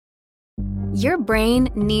Your brain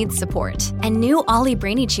needs support, and new Ollie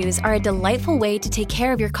Brainy Chews are a delightful way to take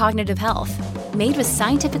care of your cognitive health. Made with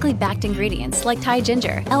scientifically backed ingredients like Thai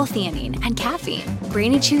ginger, L-theanine, and caffeine,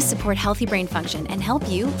 Brainy Chews support healthy brain function and help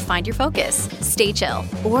you find your focus, stay chill,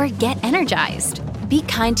 or get energized. Be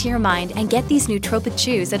kind to your mind and get these nootropic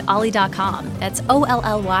chews at ollie.com. That's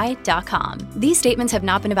OLLY.com. These statements have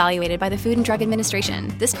not been evaluated by the Food and Drug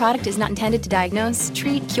Administration. This product is not intended to diagnose,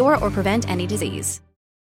 treat, cure, or prevent any disease.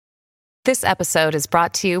 This episode is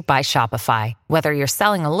brought to you by Shopify. Whether you're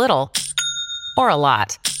selling a little or a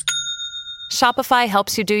lot, Shopify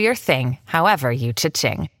helps you do your thing, however you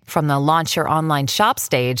cha-ching. From the launch your online shop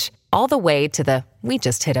stage, all the way to the we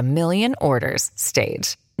just hit 1 million orders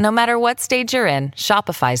stage. No matter what stage you're in,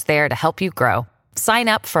 Shopify's there to help you grow. Sign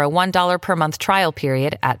up for a $1 per month trial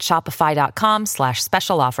period at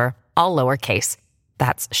shopify.com/special offer, all lowercase.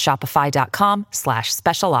 That's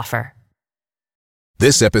shopify.com/special offer.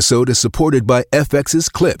 This episode is supported by FX's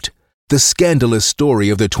Clipped, the scandalous story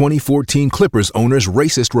of the 2014 Clippers owner's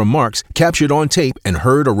racist remarks captured on tape and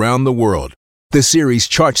heard around the world. The series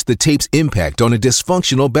charts the tape's impact on a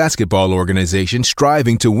dysfunctional basketball organization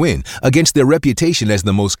striving to win against their reputation as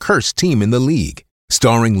the most cursed team in the league.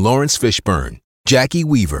 Starring Lawrence Fishburne, Jackie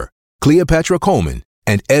Weaver, Cleopatra Coleman,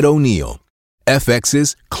 and Ed O'Neill.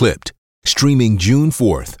 FX's Clipped, streaming June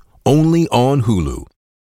 4th, only on Hulu.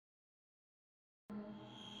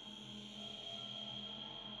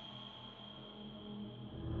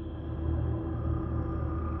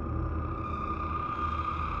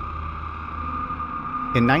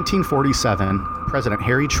 In 1947, President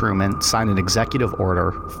Harry Truman signed an executive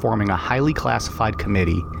order forming a highly classified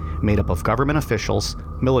committee made up of government officials,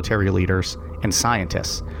 military leaders, and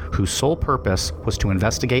scientists whose sole purpose was to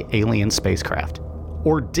investigate alien spacecraft.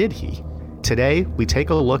 Or did he? Today, we take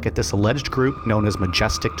a look at this alleged group known as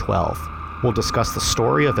Majestic 12. We'll discuss the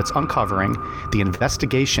story of its uncovering, the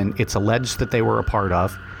investigation it's alleged that they were a part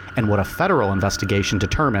of, and what a federal investigation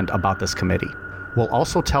determined about this committee. We'll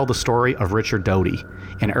also tell the story of Richard Doty,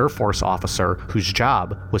 an Air Force officer whose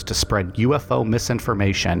job was to spread UFO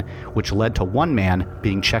misinformation, which led to one man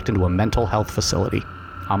being checked into a mental health facility.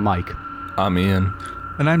 I'm Mike. I'm Ian.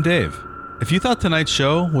 And I'm Dave. If you thought tonight's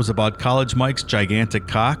show was about College Mike's gigantic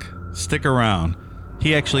cock, stick around.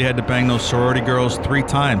 He actually had to bang those sorority girls 3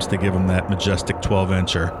 times to give him that majestic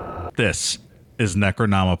 12-incher. This is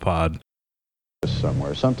Necronomipod.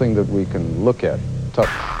 Somewhere, something that we can look at, touch,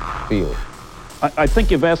 feel. I think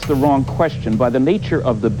you've asked the wrong question. By the nature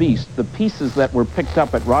of the beast, the pieces that were picked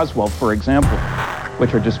up at Roswell, for example,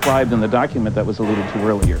 which are described in the document that was alluded to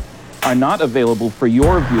earlier, are not available for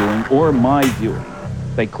your viewing or my viewing.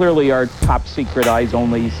 They clearly are top secret, eyes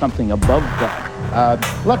only, something above that.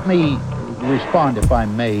 Let me respond, if I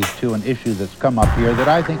may, to an issue that's come up here that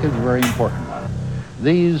I think is a very important one.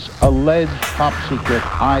 These alleged top secret,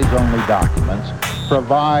 eyes only documents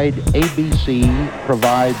provide ABC,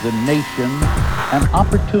 provide the nation an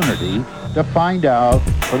opportunity to find out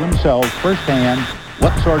for themselves firsthand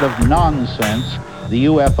what sort of nonsense the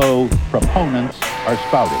UFO proponents are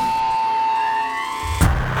spouting.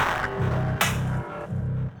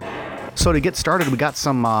 So to get started, we got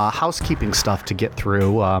some housekeeping stuff to get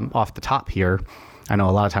through off the top here. I know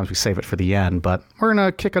a lot of times we save it for the end, but we're going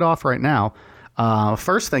to kick it off right now.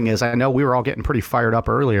 First thing is, I know we were all getting pretty fired up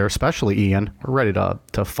earlier, especially Ian. We're ready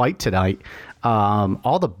to fight tonight.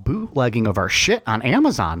 All the bootlegging of our shit on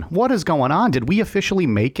Amazon. What is going on? Did we officially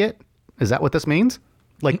make it? Is that what this means?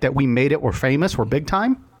 Like that we made it, we're famous, we're big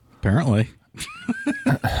time? Apparently.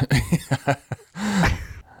 I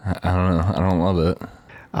don't know. I don't love it.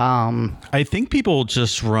 I think people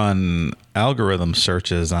just run algorithm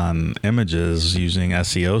searches on images using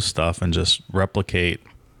SEO stuff and just replicate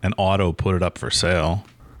and auto put it up for sale.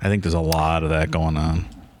 I think there's a lot of that going on.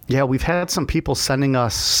 Yeah, we've had some people sending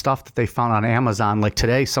us stuff that they found on Amazon. Like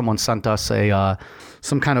today, someone sent us it was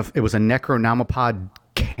a Necronomipod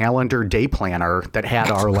calendar day planner that had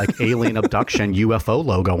our like alien abduction UFO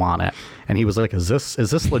logo on it. And he was like, is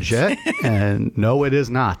this legit? And no, it is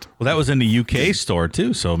not. Well, that was in the UK store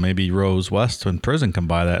too. So maybe Rose West in prison can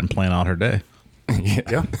buy that and plan out her day.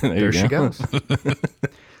 Yeah, there she goes.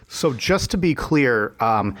 So just to be clear,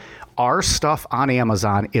 our stuff on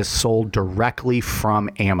Amazon is sold directly from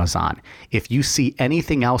Amazon. If you see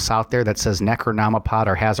anything else out there that says Necronomipod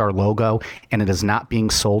or has our logo and it is not being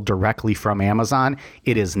sold directly from Amazon,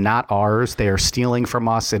 it is not ours. They are stealing from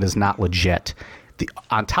us. It is not legit.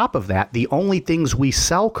 On top of that, the only things we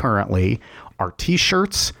sell currently are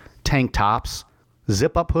T-shirts, tank tops,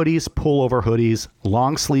 zip-up hoodies, pullover hoodies,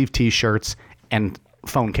 long-sleeve T-shirts, and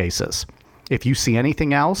phone cases. If you see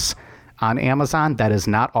anything else, on Amazon. That is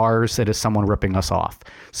not ours. It is someone ripping us off.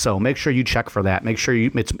 So make sure you check for that. Make sure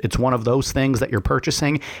it's one of those things that you're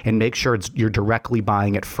purchasing, and make sure you're directly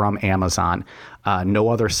buying it from Amazon. No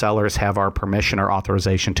other sellers have our permission or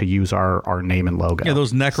authorization to use our name and logo. Yeah,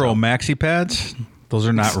 those Necro Maxi pads, those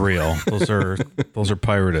are not real. Those are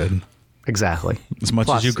pirated. Exactly. As much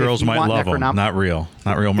as you girls might love them, not real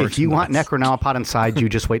merchandise. If you want Necronomipod inside you,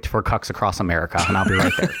 just wait for Cucks Across America, and I'll be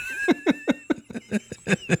right there.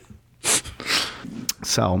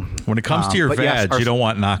 So when it comes to your vag, yes, you don't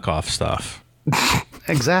want knockoff stuff.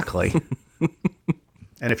 Exactly.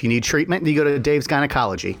 And if you need treatment, you go to Dave's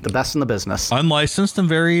Gynecology, the best in the business. Unlicensed and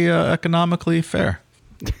very economically fair.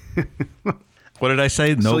 What did I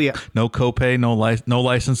say? No, no copay, no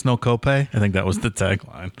license, no copay. I think that was the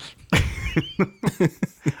tagline.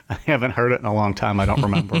 I haven't heard it in a long time. I don't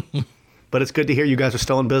remember. But it's good to hear you guys are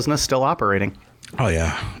still in business, still operating. Oh,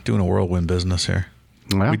 yeah. Doing a whirlwind business here.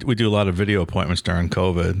 Well, we do a lot of video appointments during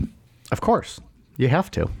COVID. Of course. You have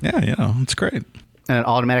to. Yeah, it's great. And it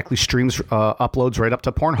automatically streams, uploads right up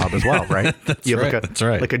to Pornhub as well, right? That's you have right. That's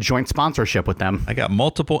right. Like a joint sponsorship with them. I got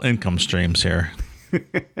multiple income streams here.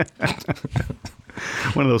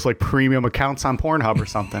 One of those like premium accounts on Pornhub or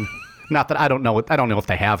something. Not that I don't know if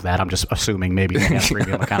they have that. I'm just assuming maybe they have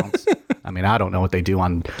premium accounts. I mean, I don't know what they do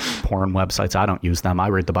on porn websites. I don't use them. I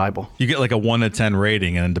read the Bible. You get like a 1 to 10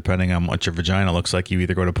 rating, and depending on what your vagina looks like, you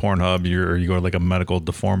either go to Pornhub or you go to like a medical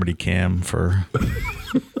deformity cam for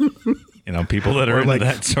people that are into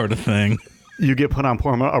that sort of thing. You get put on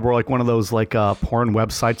Pornhub or like one of those like porn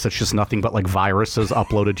websites that's just nothing but like viruses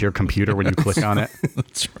uploaded to your computer when you click on it.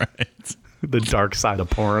 That's right. The dark side of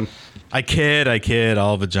porn. I kid.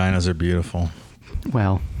 All vaginas are beautiful.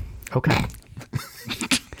 Well, okay.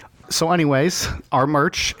 So anyways, our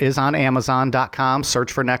merch is on Amazon.com.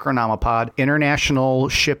 Search for Necronomipod. International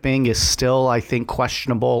shipping is still, I think,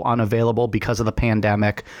 questionable, unavailable because of the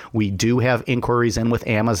pandemic. We do have inquiries in with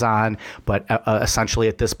Amazon, but essentially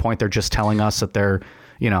at this point, they're just telling us that they're,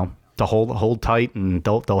 to hold tight, and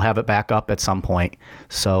they'll have it back up at some point.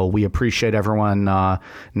 So we appreciate everyone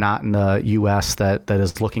not in the U.S. that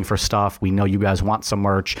is looking for stuff. We know you guys want some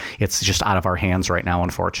merch. It's just out of our hands right now,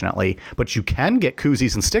 unfortunately. But you can get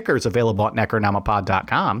koozies and stickers available at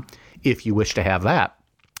Necronomipod.com if you wish to have that.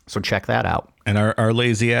 So check that out. And our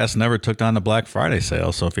lazy ass never took down the Black Friday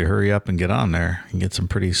sale. So if you hurry up and get on there, you can get some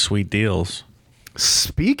pretty sweet deals.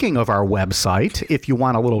 Speaking of our website, if you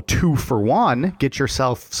want a little 2-for-1, get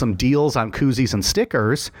yourself some deals on koozies and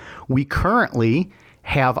stickers. We currently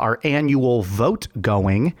have our annual vote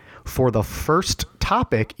going for the first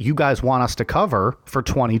topic you guys want us to cover for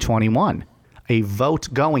 2021. A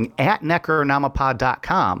vote going at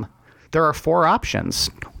Necronomipod.com. There are 4 options.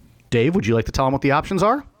 Dave, would you like to tell them what the options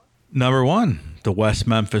are? Number 1, the West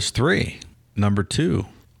Memphis 3. Number 2,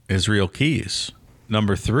 Israel Keys.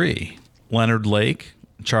 Number 3, Leonard Lake,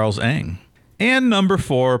 Charles Eng. And number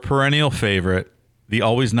 4, perennial favorite, the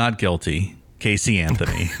always not guilty, Casey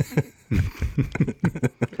Anthony.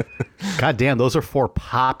 God damn, those are 4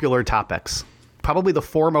 popular topics. Probably the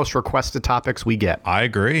 4 most requested topics we get. I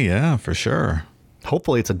agree, yeah, for sure.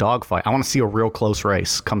 Hopefully it's a dogfight. I want to see a real close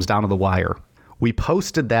race. Comes down to the wire. We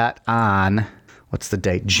posted that on, what's the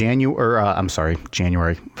date?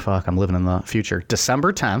 January. Fuck, I'm living in the future.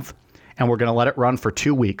 December 10th. And we're going to let it run for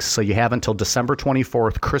 2 weeks. So you have until December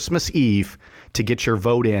 24th, Christmas Eve, to get your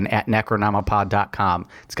vote in at Necronomipod.com.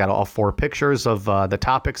 It's got all 4 pictures of the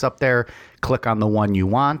topics up there. Click on the one you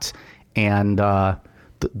want. And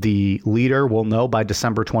the leader will know by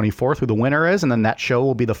December 24th who the winner is. And then that show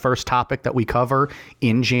will be the first topic that we cover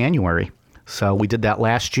in January. So we did that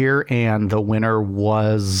last year. And the winner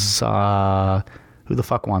was, who the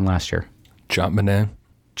fuck won last year? John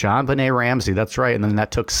Benet Ramsey, that's right. And then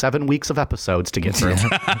that took 7 weeks of episodes to get through.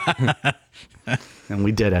 And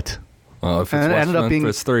we did it. Well, if it's West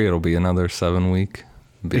Memphis 3, it'll be another 7 week.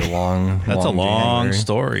 It'll be a long, That's a long January.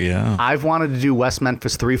 story, yeah. I've wanted to do West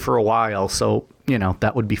Memphis 3 for a while, so,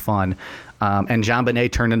 that would be fun. And John Benet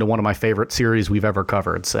turned into one of my favorite series we've ever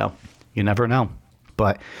covered, so you never know.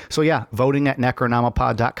 But so yeah, voting at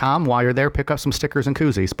Necronomipod.com. While you're there, pick up some stickers and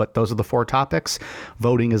koozies. But those are the 4 topics.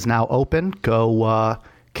 Voting is now open. Go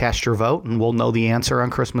cast your vote, and we'll know the answer on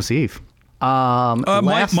Christmas Eve.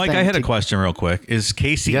 Mike, I had a question real quick. Is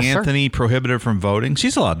Casey Anthony prohibited from voting?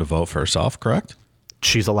 She's allowed to vote for herself, correct?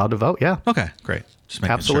 She's allowed to vote, yeah. Okay, great. Just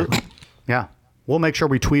making Absolutely. sure. Yeah. We'll make sure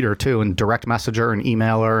we tweet her, too, and direct message her and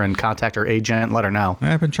email her and contact her agent and let her know.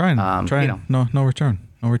 I've been trying. No return.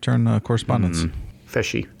 No return correspondence.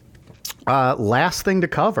 Fishy. Last thing to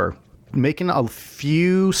cover. Making a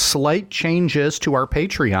few slight changes to our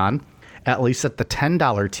Patreon, at least at the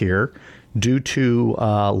 $10 tier. due to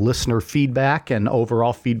listener feedback and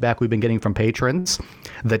overall feedback we've been getting from patrons,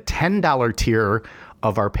 the $10 tier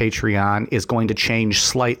of our Patreon is going to change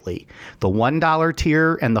slightly. The $1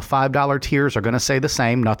 tier and the $5 tiers are going to stay the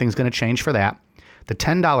same. Nothing's going to change for that. The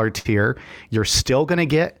 $10 tier, you're still going to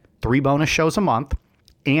get 3 bonus shows a month,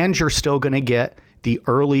 and you're still going to get the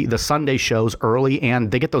Sunday shows early, and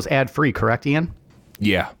they get those ad-free, correct, Ian?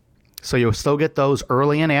 Yeah. So you'll still get those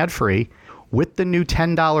early and ad-free. With the new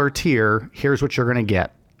 $10 tier, here's what you're going to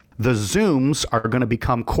get. The Zooms are going to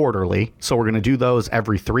become quarterly, so we're going to do those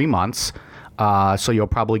every 3 months. So you'll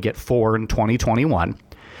probably get 4 in 2021.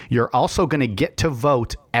 You're also going to get to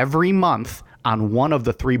vote every month on one of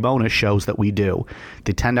the 3 bonus shows that we do.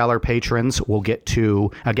 The $10 patrons will get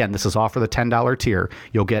to, again, this is all for the $10 tier.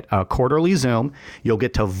 You'll get a quarterly Zoom. You'll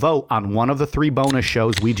get to vote on one of the 3 bonus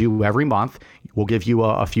shows we do every month. We'll give you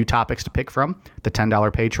a few topics to pick from. The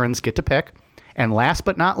 $10 patrons get to pick. And last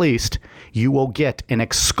but not least, you will get an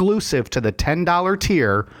exclusive to the $10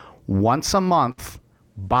 tier once a month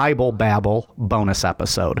Bible Babble bonus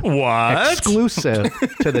episode. What? Exclusive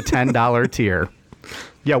to the $10 tier.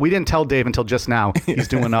 Yeah, we didn't tell Dave until just now. He's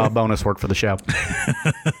doing bonus work for the show.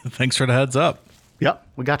 Thanks for the heads up. Yep,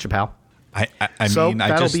 we got you, pal. I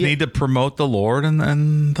just need to promote the Lord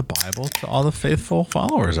and the Bible to all the faithful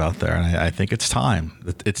followers out there. And I think it's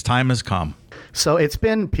time. Its time has come. So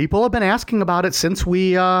people have been asking about it since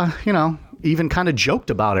we, even kind of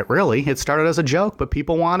joked about it, really. It started as a joke, but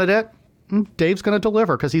people wanted it. Dave's going to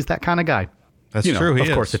deliver because he's that kind of guy. That's true.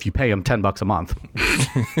 Of course, if you pay him $10 a month.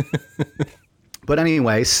 But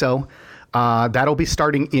anyway, so that'll be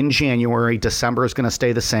starting in January. December is going to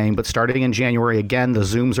stay the same, but starting in January, again, the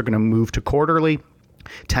Zooms are going to move to quarterly.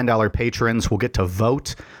 $10 patrons will get to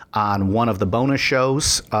vote on one of the bonus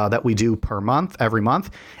shows that we do every month.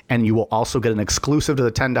 And you will also get an exclusive to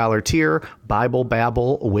the $10 tier, Bible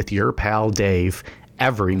Babble with your pal Dave,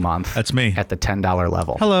 every month. That's me. At the $10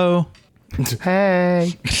 level. Hello.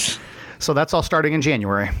 Hey. So that's all starting in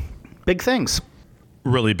January. Big things.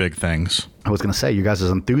 Really big things. I was going to say, you guys'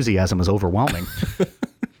 enthusiasm is overwhelming.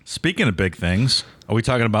 Speaking of big things, are we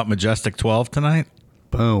talking about Majestic 12 tonight?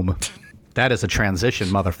 Boom. That is a transition,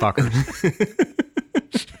 motherfucker.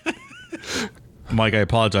 Mike, I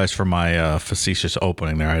apologize for my facetious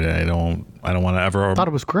opening there. I don't want to ever. I thought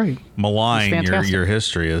it was great. Malign your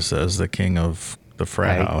history as the king of the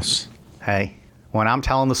frat house. Hey, when I'm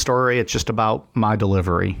telling the story, it's just about my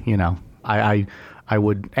delivery. I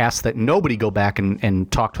would ask that nobody go back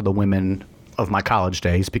and talk to the women of my college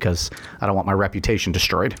days because I don't want my reputation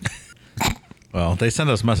destroyed. Well, they send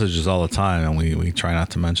us messages all the time, and we try not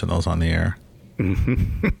to mention those on the air.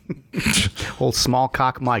 Old small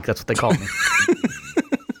cock Mike, that's what they call me.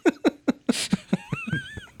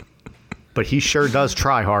 But he sure does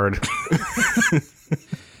try hard.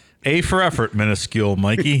 A for effort, minuscule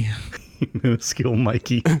Mikey. Minuscule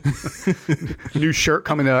Mikey. New shirt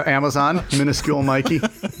coming to Amazon. Minuscule Mikey.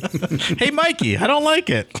 Hey, Mikey, I don't like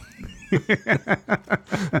it.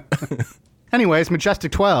 Anyways,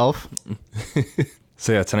 Majestic 12.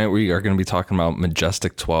 So yeah, tonight we are going to be talking about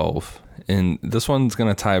Majestic 12. And this one's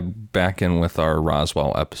going to tie back in with our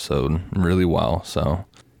Roswell episode really well. So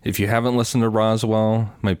if you haven't listened to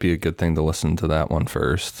Roswell, might be a good thing to listen to that one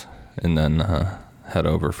first and then head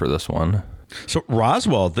over for this one. So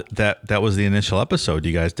Roswell, that was the initial episode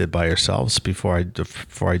you guys did by yourselves before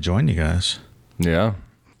I joined you guys. Yeah.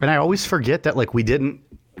 And I always forget that we didn't.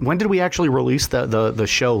 When did we actually release the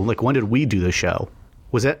show? When did we do the show?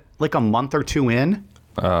 Was it a month or 2 in?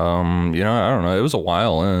 I don't know. It was a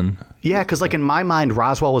while in. Yeah, because in my mind,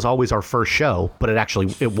 Roswell was always our first show, but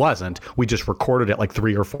it wasn't. We just recorded it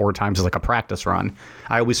 3 or 4 times as a practice run.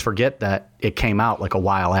 I always forget that it came out a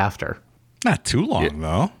while after. Not too long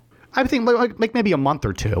though. I think maybe a month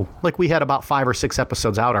or 2. We had about 5 or 6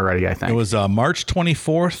 episodes out already, I think. It was March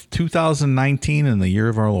 24th, 2019 in the year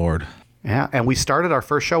of our Lord. Yeah, and we started our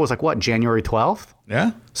first show was January 12th?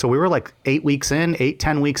 Yeah. So we were 10 weeks in.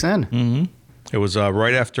 Mm-hmm. It was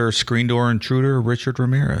right after Screen Door Intruder, Richard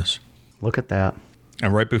Ramirez. Look at that.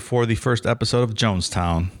 And right before the first episode of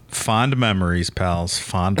Jonestown. Fond memories, pals.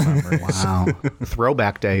 Fond memories. Wow.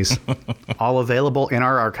 Throwback days. All available in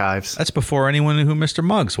our archives. That's before anyone knew who Mr.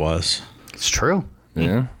 Muggs was. It's true.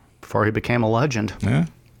 Yeah. Before he became a legend. Yeah.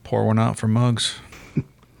 Pour one out for Muggs.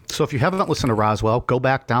 So if you haven't listened to Roswell, go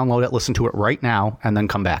back, download it, listen to it right now, and then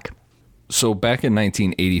come back. So back in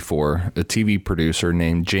 1984, a TV producer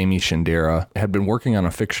named Jamie Shindera had been working on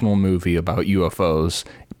a fictional movie about UFOs,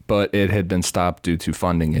 but it had been stopped due to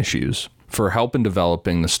funding issues. For help in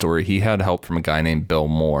developing the story, he had help from a guy named Bill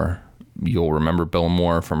Moore. you'll remember Bill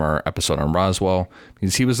Moore from our episode on Roswell,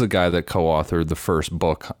 because he was the guy that co-authored the first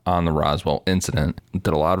book on the Roswell incident,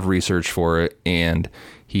 did a lot of research for it, and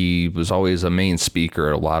he was always a main speaker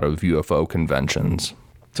at a lot of UFO conventions.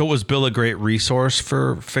 So was Bill a great resource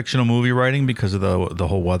for fictional movie writing because of the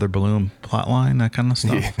whole weather balloon plotline, that kind of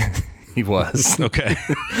stuff? Yeah, he was. Okay.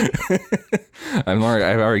 I've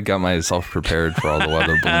already got myself prepared for all the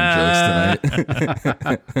weather balloon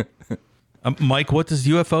jokes tonight. Mike, what does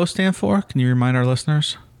UFO stand for? Can you remind our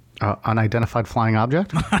listeners? Unidentified flying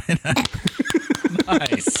object.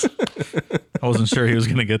 Nice. I wasn't sure he was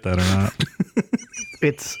going to get that or not.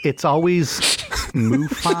 It's always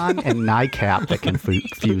MUFON and NICAP that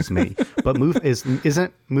confuse me. But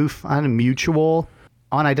isn't MUFON a mutual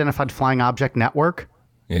unidentified flying object network?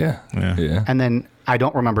 Yeah. And then I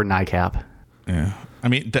don't remember NICAP. Yeah. I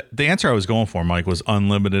mean, the answer I was going for, Mike, was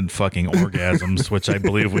unlimited fucking orgasms, which I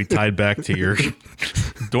believe we tied back to your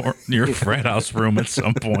frat house room at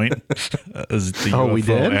some point as the UFO we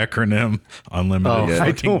did? acronym. Unlimited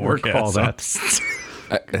I fucking don't recall orgasms.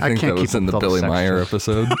 I think that was in the Billy Meyer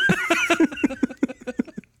episode.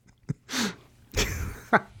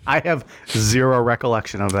 I have zero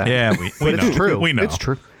recollection of that. Yeah, but know. It's true. We know. It's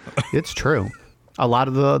true. It's true. A lot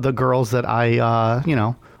of the girls that I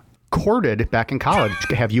courted back in college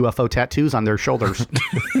have UFO tattoos on their shoulders.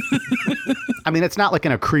 I mean, it's not like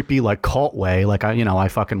in a creepy like cult way. Like I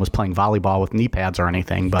fucking was playing volleyball with knee pads or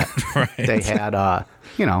anything, but right. They had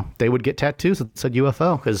they would get tattoos that said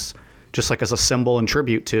UFO because just like as a symbol and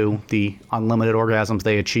tribute to the unlimited orgasms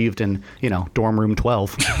they achieved in dorm room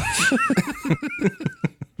 12.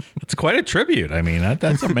 It's quite a tribute. I mean,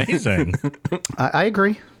 that's amazing. I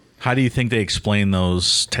agree. How do you think they explain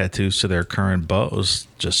those tattoos to their current beaus,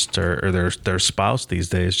 or their spouse these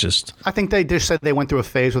days? Just I think they just said they went through a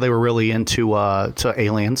phase where they were really into to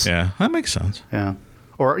aliens. Yeah, that makes sense. Yeah,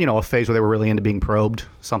 or a phase where they were really into being probed,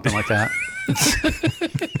 something like that.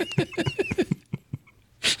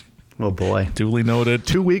 Oh boy, duly noted.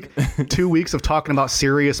 2 weeks of talking about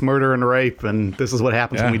serious murder and rape, and this is what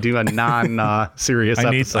happens when we do a non-serious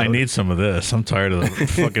episode. I need some of this. I'm tired of the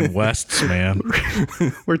fucking Wests, man.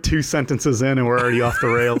 We're 2 sentences in and we're already off the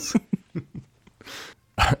rails.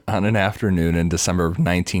 On an afternoon in December of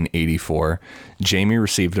 1984, Jamie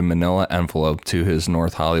received a manila envelope to his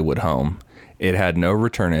North Hollywood home. It had no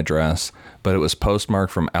return address, but it was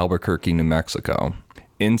postmarked from Albuquerque, New Mexico.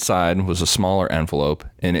 Inside was a smaller envelope,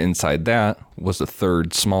 and inside that was a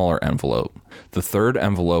third smaller envelope. The third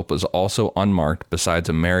envelope was also unmarked besides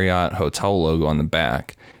a Marriott hotel logo on the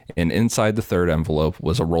back, and inside the third envelope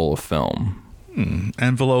was a roll of film.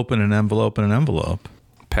 Envelope and an envelope and an envelope.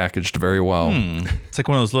 Packaged very well. It's like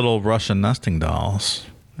one of those little Russian nesting dolls.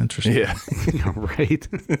 Interesting. Yeah. Right.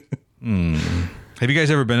 Have you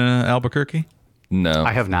guys ever been in Albuquerque? No.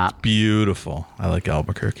 I have not. Beautiful. I like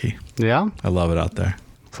Albuquerque. Yeah? I love it out there.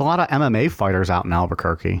 It's a lot of MMA fighters out in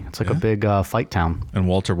Albuquerque. It's like a big fight town. And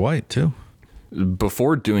Walter White, too.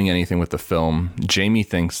 Before doing anything with the film, Jamie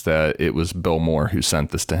thinks that it was Bill Moore who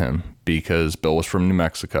sent this to him because Bill was from New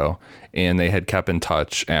Mexico and they had kept in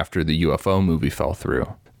touch after the UFO movie fell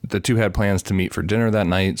through. The two had plans to meet for dinner that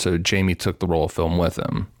night, so Jamie took the roll of film with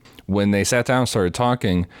him. When they sat down and started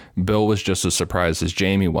talking, Bill was just as surprised as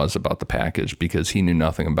Jamie was about the package because he knew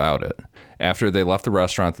nothing about it. After they left the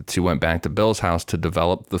restaurant, the two went back to Bill's house to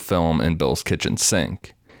develop the film in Bill's kitchen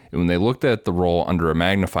sink. And when they looked at the roll under a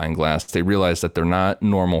magnifying glass, they realized that they're not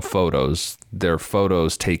normal photos. They're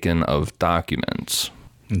photos taken of documents.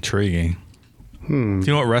 Intriguing. Do you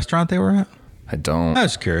know what restaurant they were at? I don't. I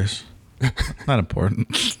was curious. Not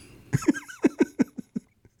important.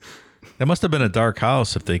 It must have been a dark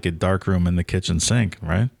house if they could dark room in the kitchen sink,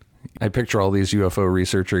 right? I picture all these UFO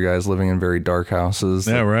researcher guys living in very dark houses.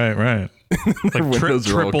 Yeah, right. Like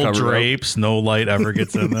triple drapes, no light ever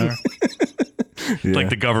gets in there. Yeah. Like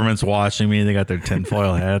the government's watching me, they got their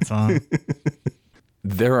tinfoil hats on.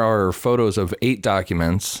 There are photos of 8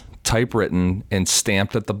 documents, typewritten and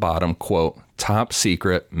stamped at the bottom, quote, top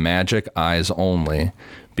secret, magic eyes only,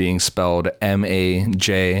 being spelled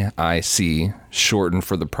MAJIC, shortened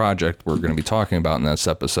for the project we're going to be talking about in this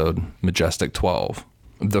episode, Majestic 12.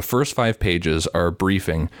 The first 5 pages are a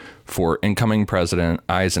briefing for incoming President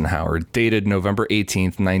Eisenhower, dated November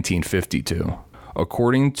 18th, 1952.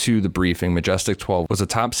 According to the briefing, Majestic 12 was a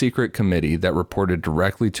top secret committee that reported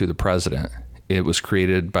directly to the president. It was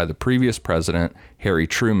created by the previous president, Harry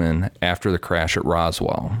Truman, after the crash at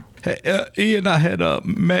Roswell. Hey, Ian, I had a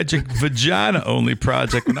magic vagina only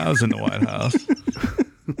project when I was in the White House.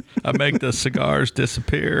 I make the cigars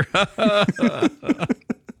disappear.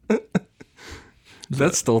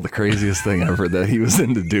 That's still the craziest thing ever, that he was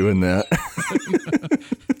into doing that.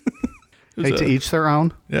 Hey, to each their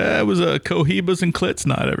own. Yeah, it was a Cohibas and Clits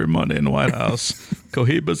night every Monday in the White House.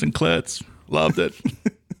 Cohibas and Clits. Loved it.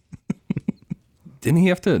 Didn't he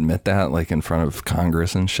have to admit that, like, in front of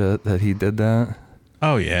Congress and shit, that he did that?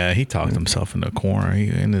 Oh, yeah. He talked himself into a corner.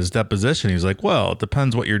 In his deposition, he was like, well, it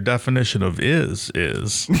depends what your definition of is.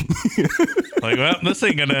 Like, well, this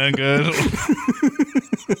ain't going to end good.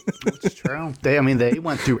 It's true. They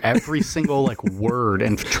went through every single, like, word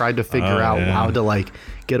and tried to figure out how to, like,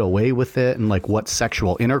 get away with it and, like, what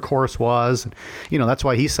sexual intercourse was. You know, that's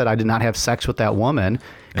why he said, I did not have sex with that woman.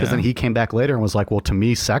 Because then he came back later and was like, well, to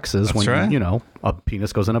me, sex is when, you know, a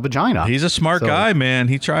penis goes in a vagina. He's a smart guy, man.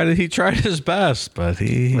 He tried his best, but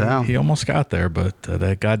he almost got there. But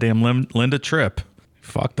that goddamn Linda Tripp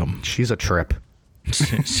fucked him. She's a trip.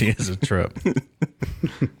 She is a trip.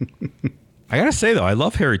 I got to say, though, I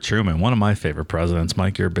love Harry Truman. One of my favorite presidents.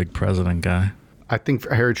 Mike, you're a big president guy. I think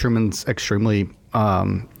Harry Truman's extremely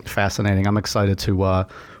fascinating. I'm excited to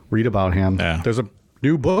read about him. Yeah. There's a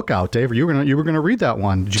new book out, Dave. You were gonna read that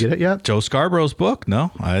one. Did you get it yet? Joe Scarborough's book?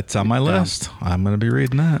 No, it's on my list. I'm gonna be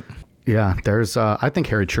reading that. Yeah, there's. I think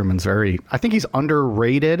Harry Truman's I think he's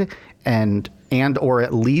underrated and or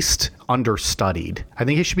at least understudied. I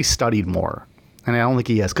think he should be studied more, and I don't think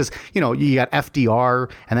he is, because you know you got FDR,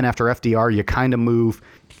 and then after FDR you kind of move.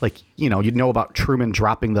 Like, you know about Truman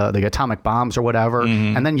dropping the atomic bombs or whatever.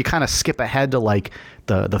 Mm-hmm. And then you kind of skip ahead to like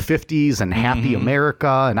the 50s and Happy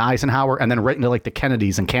America and Eisenhower, and then right into like the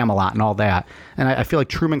Kennedys and Camelot and all that. And I feel like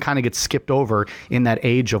Truman kind of gets skipped over in that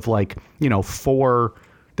age of like, you know,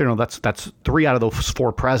 that's 3 out of those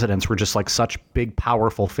 4 presidents were just like such big,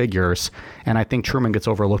 powerful figures. And I think Truman gets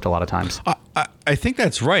overlooked a lot of times. I think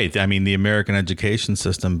that's right. I mean, the American education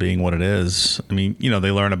system being what it is. I mean, you know, they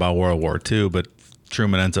learn about World War II, but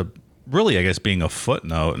Truman ends up really, I guess, being a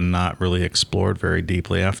footnote and not really explored very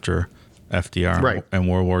deeply after FDR and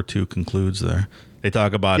World War II concludes there. They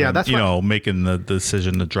talk about him, making the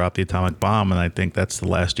decision to drop the atomic bomb, and I think that's the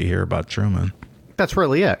last you hear about Truman. That's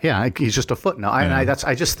really it. Yeah, he's just a footnote.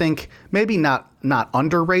 I just think maybe not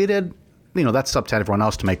underrated. You know, that's up to everyone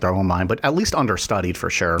else to make their own mind, but at least understudied for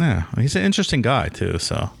sure. Yeah, he's an interesting guy too,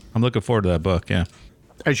 so I'm looking forward to that book. Yeah,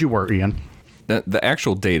 as you were, Ian. The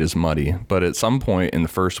actual date is muddy, but at some point in the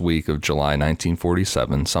first week of July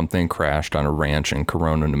 1947, something crashed on a ranch in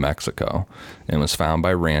Corona, New Mexico, and was found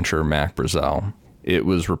by rancher Mac Brazel. It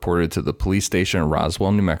was reported to the police station in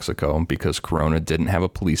Roswell, New Mexico, because Corona didn't have a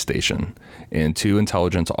police station, and 2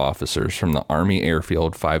 intelligence officers from the Army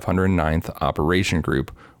Airfield 509th Operation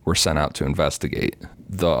Group were sent out to investigate.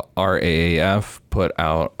 The RAAF put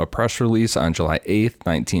out a press release on July 8th,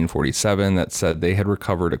 1947 that said they had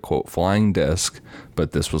recovered a, quote, flying disc,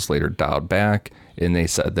 but this was later dialed back, and they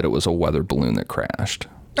said that it was a weather balloon that crashed.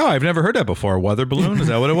 Oh, I've never heard that before. A weather balloon? Is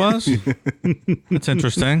that what it was? That's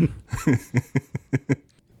interesting.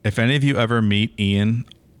 If any of you ever meet Ian,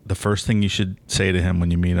 the first thing you should say to him when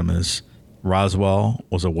you meet him is, Roswell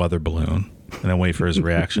was a weather balloon, and then wait for his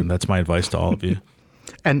reaction. That's my advice to all of you.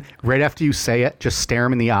 And right after you say it, just stare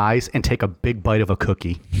him in the eyes and take a big bite of a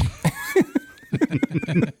cookie.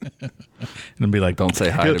 And be like, don't say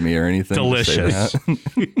hi to me or anything. Delicious.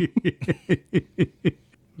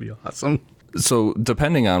 Be awesome. So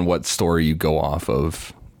depending on what story you go off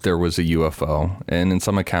of, there was a UFO, and in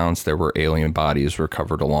some accounts there were alien bodies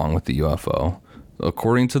recovered along with the UFO.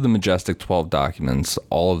 According to the Majestic 12 documents,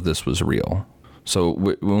 all of this was real. So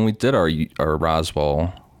when we did our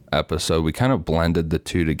Roswell episode, we kind of blended the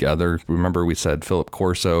two together. Remember we said Philip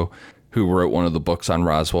Corso, who wrote one of the books on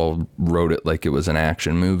Roswell, wrote it like it was an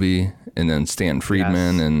action movie, and then Stan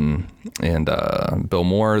Friedman and Bill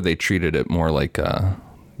Moore, they treated it more like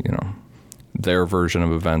their version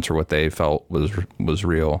of events or what they felt was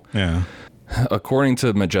real. Yeah. According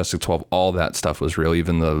to Majestic 12, all that stuff was real,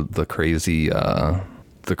 even the crazy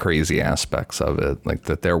aspects of it, like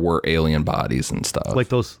that there were alien bodies and stuff. Like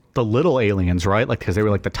the little aliens, right? Like, because they were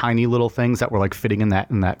like the tiny little things that were like fitting in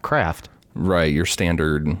that craft. Right, your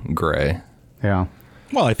standard gray. Yeah.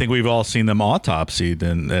 Well, I think we've all seen them autopsied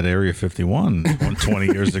at Area 51 20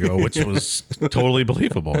 years ago, which was totally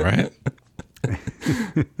believable, right?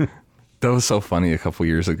 That was so funny a couple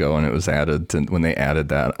years ago, and it was when they added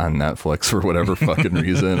that on Netflix for whatever fucking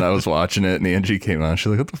reason. I was watching it, and Angie came on. She's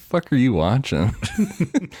like, "What the fuck are you watching?"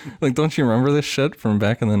 Like, don't you remember this shit from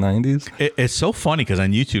back in the 90s? It's so funny because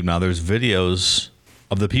on YouTube now there's videos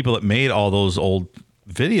of the people that made all those old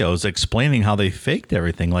videos explaining how they faked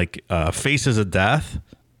everything, like Faces of Death.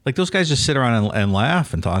 Like, those guys just sit around and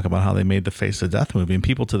laugh and talk about how they made the Face of Death movie, and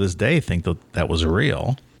people to this day think that was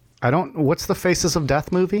real. What's the Faces of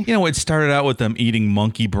Death movie? You know, it started out with them eating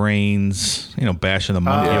monkey brains, you know, bashing the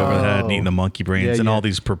monkey over the head and eating the monkey brains and all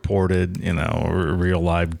these purported, you know, real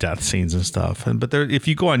live death scenes and stuff. But if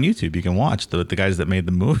you go on YouTube, you can watch the guys that made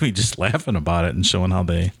the movie just laughing about it and showing how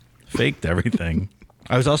they faked everything.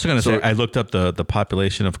 I was also going to say, I looked up the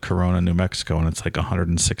population of Corona, New Mexico, and it's like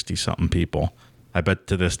 160 something people. I bet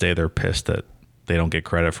to this day they're pissed that they don't get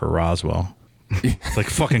credit for Roswell. It's like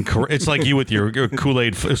fucking. It's like you with your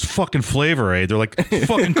Kool-Aid. It's fucking Flavor Aid. They're like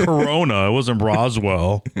fucking Corona. It wasn't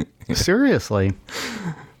Roswell. Seriously.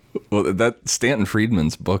 Well, that Stanton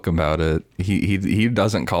Friedman's book about it, he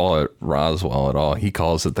doesn't call it Roswell at all. He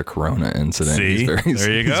calls it the Corona incident. See? There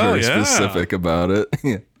you go. He's very specific about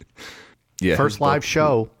it. Yeah. First live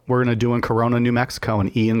show we're going to do in Corona, New Mexico,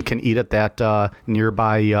 and Ian can eat at that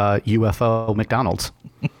nearby UFO McDonald's.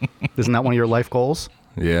 Isn't that one of your life goals?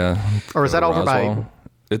 Yeah. Or is that over Roswell. by...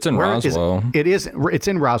 It's in Roswell. It's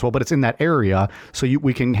in Roswell, but it's in that area. So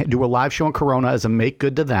we can do a live show in Corona as a make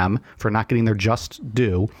good to them for not getting their just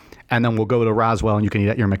due. And then we'll go to Roswell and you can eat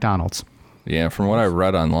at your McDonald's. Yeah, from what I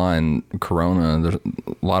read online, Corona, there's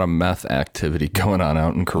a lot of meth activity going on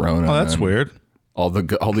out in Corona. Oh, that's weird. All the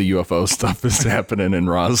UFO stuff is happening in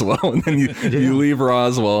Roswell, and then you leave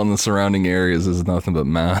Roswell and the surrounding areas is nothing but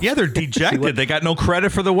meth. Yeah, they're dejected. They got no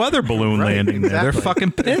credit for the weather balloon landing there. They're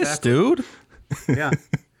fucking pissed, dude. Yeah.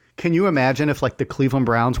 Can you imagine if like the Cleveland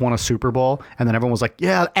Browns won a Super Bowl and then everyone was like,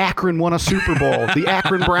 yeah, Akron won a Super Bowl. The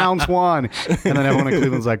Akron Browns won. And then everyone in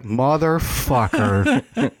Cleveland's like, motherfucker.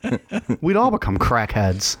 We'd all become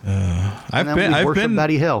crackheads. I've been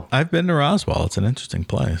Betty Hill. I've been to Roswell. It's an interesting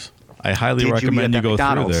place. I highly recommend you go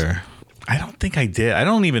through there. I don't think I did. I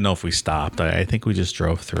don't even know if we stopped. I think we just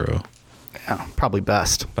drove through. Yeah, probably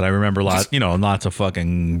best. But I remember lots of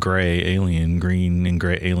fucking green and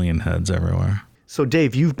gray alien heads everywhere. So,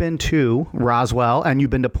 Dave, you've been to Roswell and you've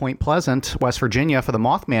been to Point Pleasant, West Virginia for the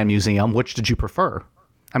Mothman Museum. Which did you prefer?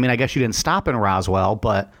 I mean, I guess you didn't stop in Roswell,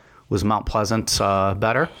 but was Mount Pleasant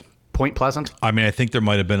better? Point Pleasant? I mean, I think there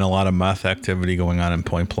might have been a lot of meth activity going on in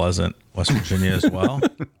Point Pleasant, West Virginia as well.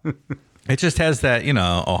 It just has that,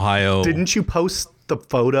 Ohio. Didn't you post the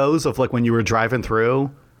photos of like when you were driving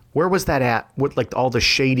through? Where was that at? With like all the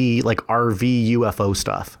shady like RV UFO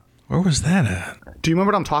stuff? Where was that at? Do you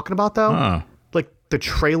remember what I'm talking about though? Like the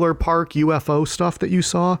trailer park UFO stuff that you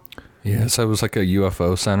saw? Yes, it was like a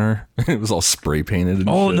UFO center. It was all spray painted. And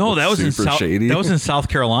oh shit. no, that was shady. That was in South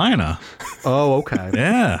Carolina. Oh, okay.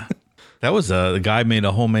 Yeah, that was the guy made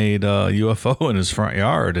a homemade UFO in his front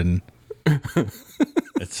yard, and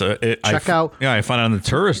check out. Yeah, I found it on the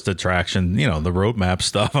tourist attraction. The road map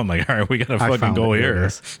stuff. I'm like, all right, we gotta fucking go here.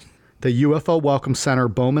 The UFO Welcome Center,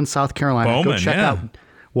 Bowman, South Carolina. Go check out.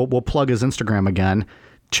 We'll plug his Instagram again.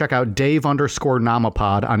 Check out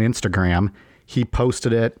Dave_Namapod on Instagram. He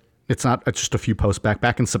posted it. It's just a few posts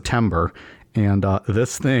back in September. And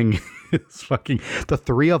this thing is fucking... The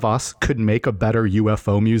three of us could make a better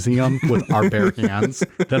UFO museum with our bare hands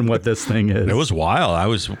than what this thing is. It was wild. I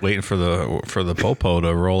was waiting for the popo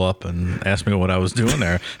to roll up and ask me what I was doing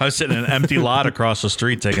there. I was sitting in an empty lot across the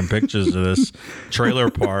street taking pictures of this trailer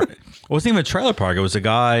park. It wasn't even a trailer park. It was a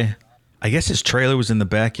guy... I guess his trailer was in the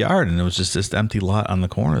backyard, and it was just this empty lot on the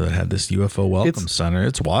corner that had this UFO welcome center.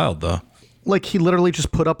 It's wild, though. Like, he literally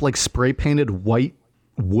just put up, like, spray-painted white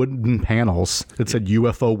wooden panels that said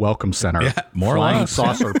UFO Welcome Center. Yeah, more or less.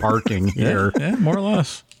 Flying saucer parking here. Yeah, more or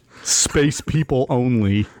less. Space people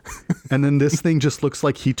only. And then this thing just looks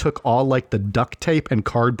like he took all, like, the duct tape and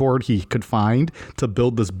cardboard he could find to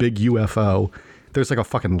build this big UFO. There's, like, a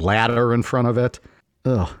fucking ladder in front of it.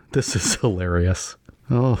 Ugh, this is hilarious.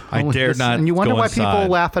 Oh, I dare not. And you wonder why inside.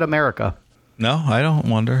 people laugh at America. No, I don't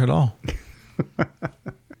wonder at all.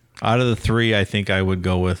 Out of the three, I think I would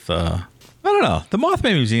go with. I don't know. The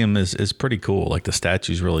Mothman Museum is pretty cool. Like the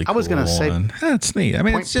statue's really cool. I was gonna say it's neat. I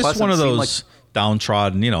mean, it's just one of those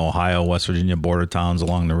downtrodden, Ohio, West Virginia border towns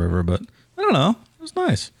along the river. But I don't know. It was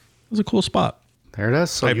nice. It was a cool spot. There it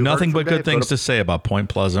is. So I have nothing but good things to say about Point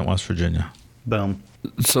Pleasant, West Virginia. Boom.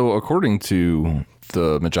 So according to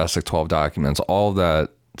the Majestic 12 documents, all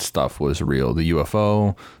that stuff was real. The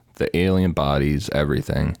UFO, the alien bodies,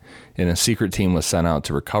 everything. And a secret team was sent out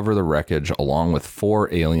to recover the wreckage along with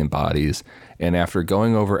 4 alien bodies. And after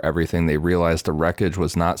going over everything, they realized the wreckage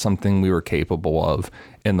was not something we were capable of,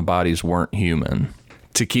 and the bodies weren't human.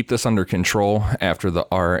 To keep this under control, after the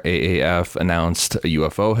RAAF announced a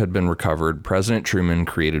UFO had been recovered, President Truman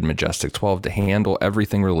created Majestic 12 to handle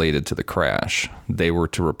everything related to the crash. They were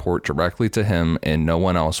to report directly to him, and no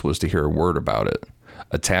one else was to hear a word about it.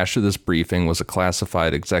 Attached to this briefing was a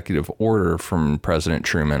classified executive order from President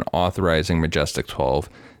Truman authorizing Majestic 12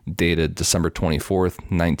 dated December 24th,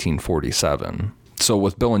 1947. So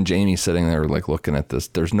with Bill and Jamie sitting there like looking at this,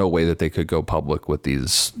 there's no way that they could go public with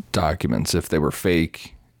these documents. If they were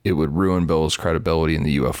fake, it would ruin Bill's credibility in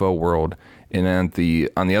the UFO world. And on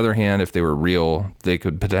the other hand, if they were real, they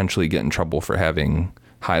could potentially get in trouble for having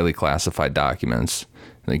highly classified documents.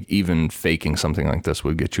 Like even faking something like this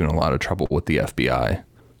would get you in a lot of trouble with the FBI.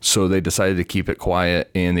 So they decided to keep it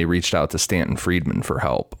quiet, and they reached out to Stanton Friedman for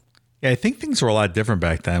help. Yeah, I think things were a lot different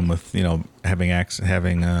back then with, having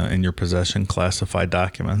in your possession classified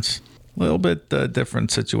documents. A little bit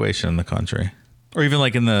different situation in the country. Or even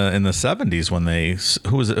like in the 70s when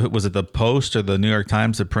was it the Post or the New York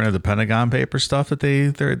Times that printed the Pentagon paper stuff that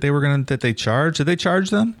they charged? Did they charge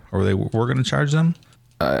them, or they were going to charge them?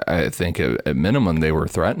 I think at minimum they were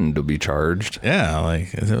threatened to be charged. Yeah,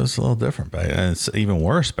 like it was a little different back, and it's even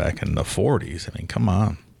worse back in the 40s. I mean, come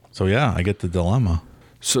on. So yeah, I get the dilemma.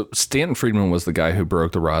 So Stanton Friedman was the guy who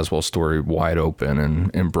broke the Roswell story wide open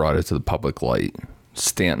and brought it to the public light.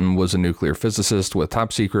 Stanton was a nuclear physicist with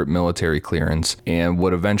top secret military clearance and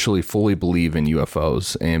would eventually fully believe in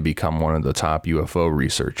UFOs and become one of the top UFO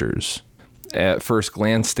researchers. At first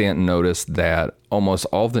glance, Stanton noticed that almost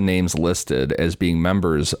all of the names listed as being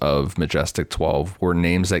members of Majestic 12 were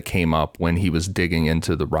names that came up when he was digging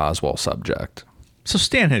into the Roswell subject. So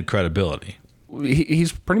Stan had credibility.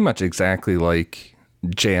 He's pretty much exactly like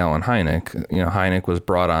J. Allen Hynek. Hynek was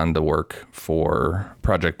brought on to work for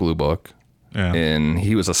Project Blue Book. Yeah. And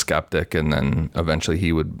he was a skeptic, and then eventually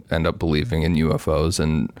he would end up believing in UFOs.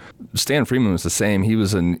 And Stan Friedman was the same. He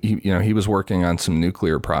was working on some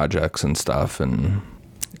nuclear projects and stuff, and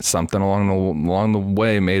something along the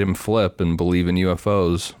way made him flip and believe in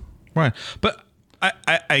UFOs. Right, but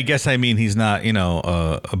I guess he's not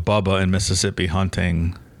a Bubba in Mississippi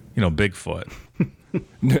hunting Bigfoot.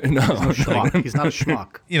 No, he's not a schmuck. He's not a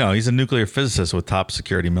schmuck. He's a nuclear physicist with top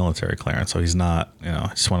security military clearance, so he's not. I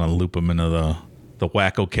just want to loop him into the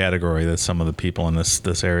wacko category that some of the people in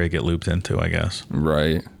this area get looped into, I guess.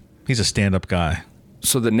 Right. He's a stand-up guy.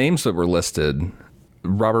 So the names that were listed: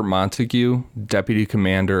 Robert Montague, deputy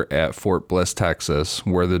commander at Fort Bliss, Texas,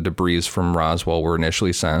 where the debris from Roswell were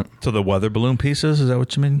initially sent. So the weather balloon pieces, is that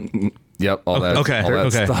what you mean? Yep, all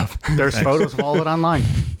that stuff. There's photos of all of it online.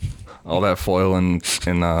 All that foil and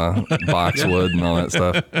boxwood and all that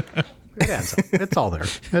stuff. It adds up. It's all there.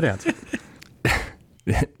 It adds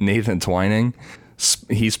up. Nathan Twining,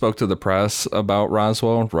 he spoke to the press about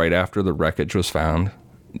Roswell right after the wreckage was found.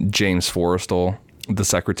 James Forrestal, the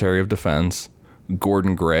Secretary of Defense.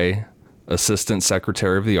 Gordon Gray, Assistant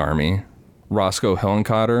Secretary of the Army. Roscoe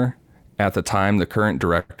Hillenkotter, at the time the current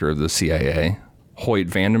director of the CIA. Hoyt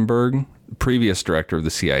Vandenberg, previous director of the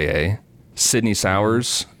CIA. Sidney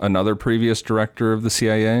Sowers, another previous director of the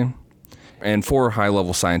CIA, and 4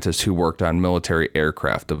 high-level scientists who worked on military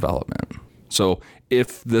aircraft development. So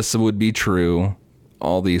if this would be true,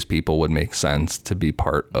 all these people would make sense to be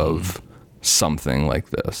part of something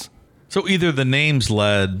like this. So either the names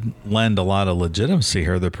lend a lot of legitimacy,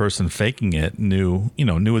 or the person faking it knew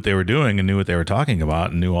what they were doing and knew what they were talking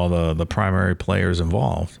about and knew all the primary players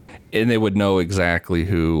involved. And they would know exactly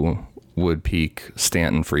who would pique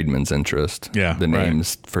Stanton Friedman's interest. Yeah, the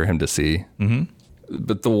names for him to see. Mm-hmm.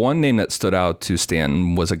 But the one name that stood out to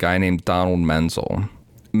Stanton was a guy named Donald Menzel.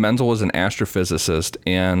 Menzel was an astrophysicist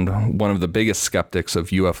and one of the biggest skeptics of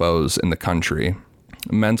UFOs in the country.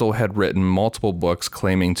 Menzel had written multiple books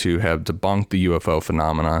claiming to have debunked the UFO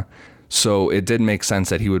phenomena, so it did make sense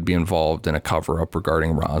that he would be involved in a cover-up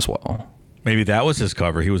regarding Roswell. Maybe that was his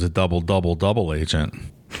cover. He was a double agent.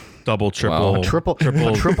 Double, triple, wow. triple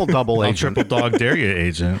double agent. Triple dog dare you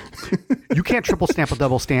agent. You can't triple stamp a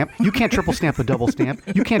double stamp. You can't triple stamp a double stamp.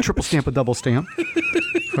 You can't triple stamp a double stamp.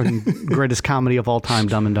 Fucking greatest comedy of all time,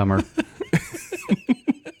 Dumb and Dumber.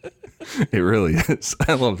 It really is.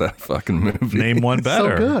 I love that fucking movie. Name one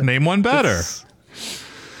better. So good. Name one better.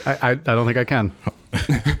 I don't think I can.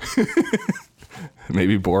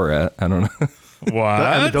 Maybe Borat. I don't know.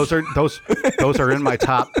 What? Those are in my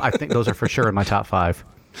top. I think those are for sure in my top 5.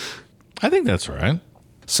 I think that's right.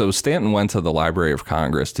 So Stanton went to the Library of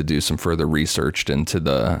Congress to do some further research into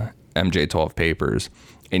the MJ-12 papers,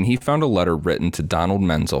 and he found a letter written to Donald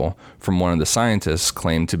Menzel from one of the scientists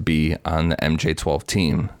claimed to be on the MJ-12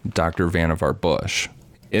 team, Dr. Vannevar Bush.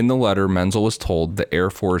 In the letter, Menzel was told the Air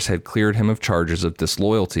Force had cleared him of charges of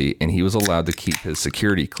disloyalty, and he was allowed to keep his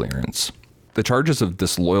security clearance. The charges of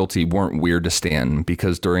disloyalty weren't weird to Stanton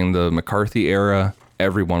because during the McCarthy era,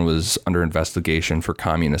 everyone was under investigation for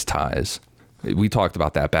communist ties. We talked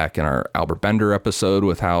about that back in our Albert Bender episode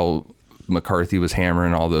with how McCarthy was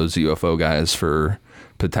hammering all those UFO guys for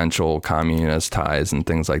potential communist ties and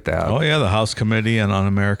things like that. Oh, yeah, the House Committee on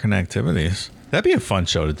Un-American Activities. That'd be a fun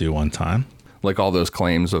show to do one time. Like all those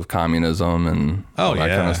claims of communism and all that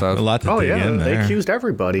kind of stuff. A lot to dig in there. They accused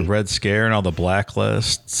everybody. The Red Scare and all the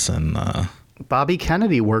blacklists. And Bobby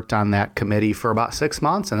Kennedy worked on that committee for about 6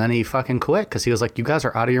 months, and then he fucking quit because he was like, you guys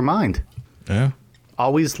are out of your mind. Yeah.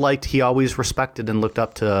 He always respected and looked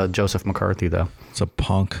up to Joseph McCarthy, though. It's a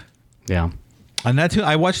punk. Yeah. And that too,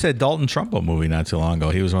 I watched that Dalton Trumbo movie not too long ago.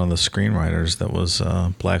 He was one of the screenwriters that was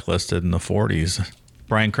blacklisted in the 40s.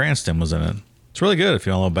 Bryan Cranston was in it. It's really good if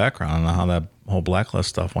you want a little background on how that whole blacklist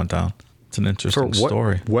stuff went down. It's an interesting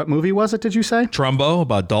story. What movie was it, did you say? Trumbo,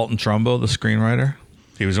 about Dalton Trumbo, the screenwriter.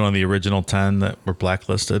 He was one of the original 10 that were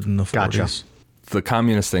blacklisted in the 40s. Gotcha. The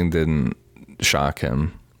communist thing didn't shock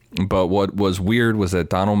him. But what was weird was that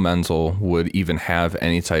Donald Menzel would even have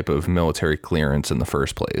any type of military clearance in the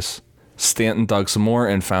first place. Stanton dug some more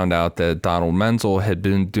and found out that Donald Menzel had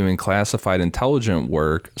been doing classified intelligence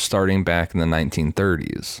work starting back in the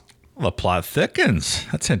 1930s. The plot thickens.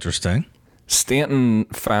 That's interesting. Stanton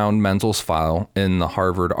found Menzel's file in the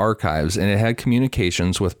Harvard archives, and it had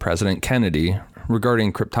communications with President Kennedy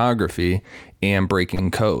regarding cryptography and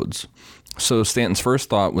breaking codes. So Stanton's first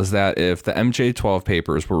thought was that if the MJ-12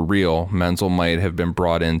 papers were real, Menzel might have been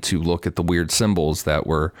brought in to look at the weird symbols that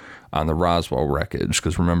were on the Roswell wreckage.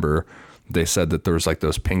 Because remember, they said that there was like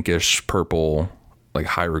those pinkish purple like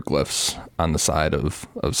hieroglyphs on the side of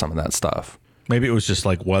some of that stuff. Maybe it was just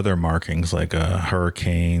like weather markings, like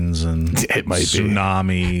hurricanes and it might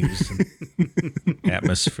tsunamis, and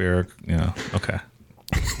atmospheric. Okay.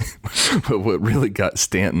 But what really got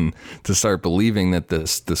Stanton to start believing that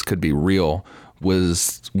this could be real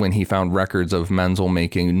was when he found records of Menzel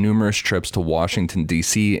making numerous trips to Washington,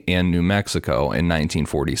 D.C. and New Mexico in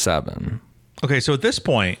 1947. Okay, so at this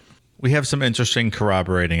point, we have some interesting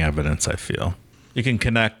corroborating evidence, I feel. You can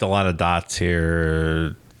connect a lot of dots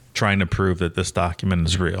here, trying to prove that this document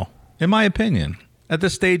is real, in my opinion, at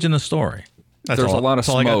this stage in the story. There's a lot of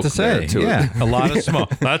smoke. I got to say. Yeah, a lot of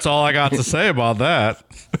smoke. That's all I got to say about that.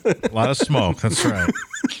 A lot of smoke. That's right.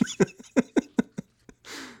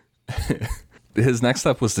 His next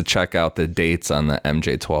step was to check out the dates on the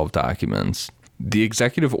MJ-12 documents. The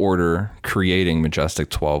executive order creating Majestic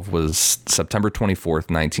 12 was September 24th,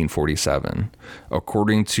 1947.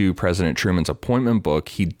 According to President Truman's appointment book,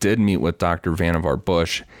 he did meet with Dr. Vannevar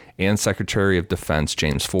Bush and Secretary of Defense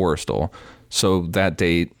James Forrestal, so that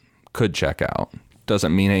date could check out.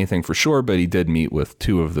 Doesn't mean anything for sure, but he did meet with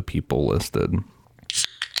two of the people listed.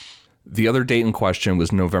 The other date in question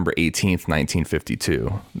was November 18th,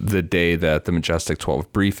 1952, the day that the Majestic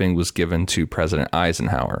 12 briefing was given to President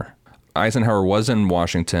Eisenhower. Eisenhower was in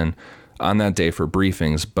Washington on that day for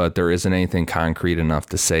briefings, but there isn't anything concrete enough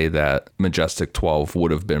to say that Majestic 12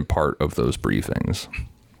 would have been part of those briefings.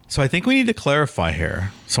 So I think we need to clarify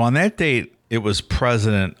here. So on that date, it was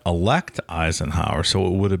President-elect Eisenhower, so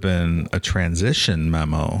it would have been a transition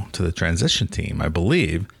memo to the transition team, I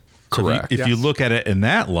believe. Correct. So if you look at it in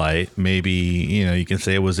that light, maybe you can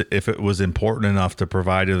say if it was important enough to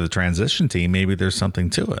provide to the transition team, maybe there's something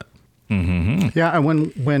to it. Mm-hmm. Yeah,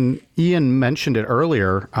 and when Ian mentioned it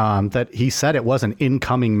earlier, that he said it was an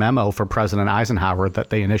incoming memo for President Eisenhower that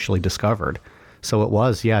they initially discovered. So it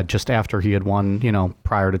was, just after he had won,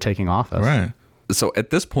 prior to taking office. Right. So at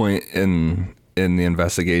this point in the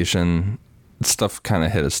investigation, stuff kind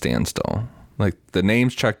of hit a standstill. Like the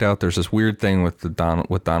names checked out. There's this weird thing with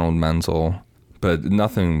Donald Menzel, but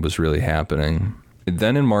nothing was really happening.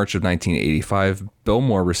 Then in March of 1985, Bill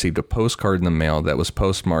Moore received a postcard in the mail that was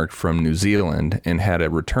postmarked from New Zealand and had a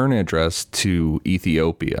return address to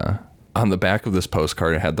Ethiopia. On the back of this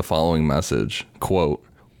postcard, it had the following message, quote,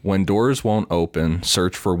 "When doors won't open,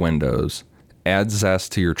 search for windows. Add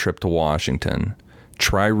zest to your trip to Washington.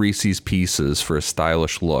 Try Reese's Pieces for a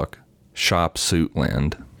stylish look. Shop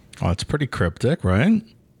Suitland." Oh, it's pretty cryptic, right?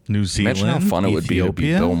 New Zealand, imagine how fun it would be to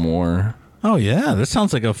be Bill Moore. Oh, yeah. This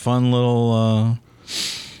sounds like a fun little,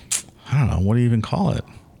 I don't know, what do you even call it?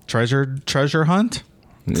 Treasure hunt?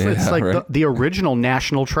 It's like right? the original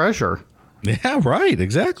national treasure. Yeah, right.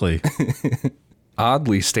 Exactly.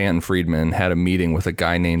 Oddly, Stanton Friedman had a meeting with a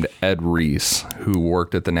guy named Ed Reese, who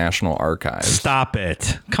worked at the National Archives. Stop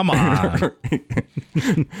it. Come on.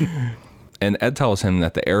 And Ed tells him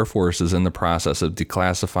that the Air Force is in the process of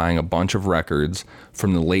declassifying a bunch of records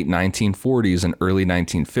from the late 1940s and early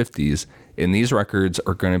 1950s, and these records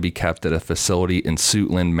are going to be kept at a facility in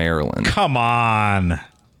Suitland, Maryland. Come on.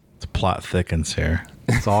 The plot thickens here.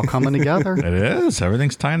 It's all coming together. It is.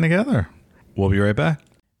 Everything's tying together. We'll be right back.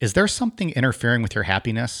 Is there something interfering with your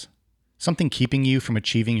happiness? Something keeping you from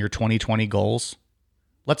achieving your 2020 goals?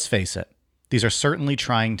 Let's face it, these are certainly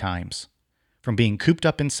trying times. From being cooped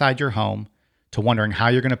up inside your home to wondering how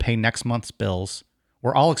you're going to pay next month's bills,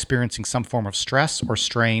 we're all experiencing some form of stress or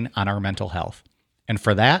strain on our mental health. And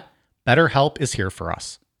for that, BetterHelp is here for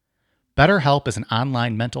us. BetterHelp is an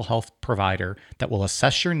online mental health provider that will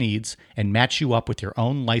assess your needs and match you up with your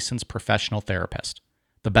own licensed professional therapist.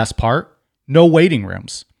 The best part? No waiting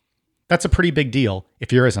rooms. That's a pretty big deal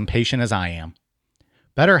if you're as impatient as I am.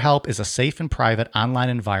 BetterHelp is a safe and private online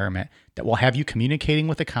environment that will have you communicating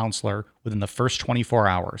with a counselor within the first 24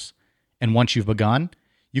 hours. And once you've begun,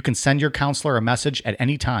 you can send your counselor a message at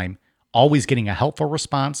any time, always getting a helpful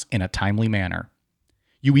response in a timely manner.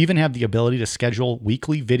 You even have the ability to schedule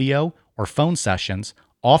weekly video or phone sessions,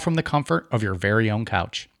 all from the comfort of your very own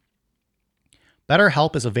couch.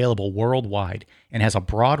 BetterHelp is available worldwide and has a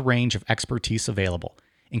broad range of expertise available,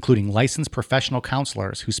 including licensed professional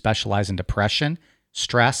counselors who specialize in depression,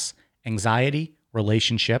 stress, anxiety,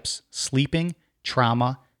 relationships, sleeping,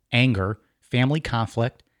 trauma, anger, family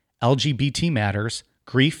conflict, LGBT matters,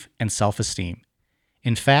 grief, and self-esteem.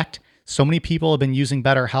 In fact, so many people have been using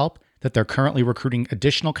BetterHelp that they're currently recruiting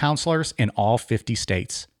additional counselors in all 50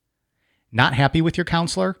 states. Not happy with your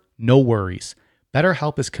counselor? No worries.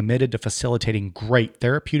 BetterHelp is committed to facilitating great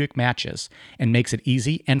therapeutic matches and makes it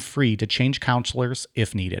easy and free to change counselors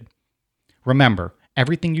if needed. Remember,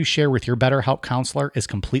 everything you share with your BetterHelp counselor is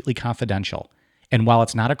completely confidential. And while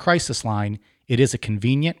it's not a crisis line, it is a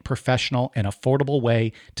convenient, professional, and affordable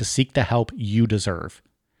way to seek the help you deserve.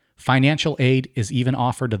 Financial aid is even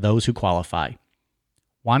offered to those who qualify.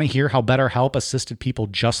 Want to hear how BetterHelp assisted people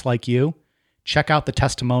just like you? Check out the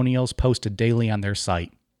testimonials posted daily on their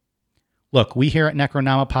site. Look, we here at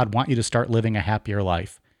Necronomipod want you to start living a happier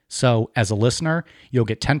life. So, as a listener, you'll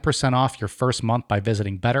get 10% off your first month by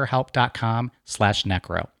visiting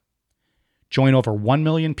betterhelp.com/necro. Join over 1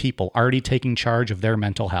 million people already taking charge of their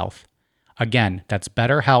mental health. Again, that's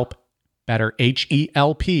BetterHelp,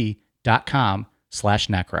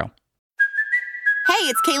 BetterHelp.com/necro. Hey,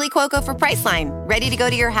 it's Kaylee Cuoco for Priceline. Ready to go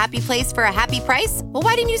to your happy place for a happy price? Well,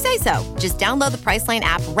 why didn't you say so? Just download the Priceline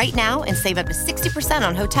app right now and save up to 60%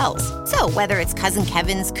 on hotels. So whether it's Cousin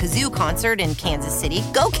Kevin's Kazoo Concert in Kansas City,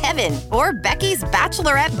 go Kevin, or Becky's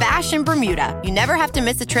Bachelorette Bash in Bermuda, you never have to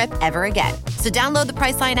miss a trip ever again. So download the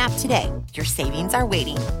Priceline app today. Your savings are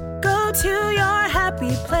waiting. Go to your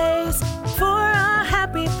happy place for a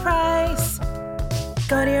happy price.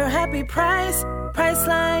 Go to your happy price,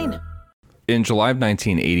 Priceline. In July of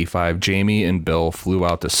 1985, Jamie and Bill flew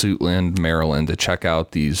out to Suitland, Maryland to check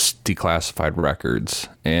out these declassified records.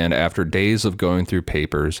 And after days of going through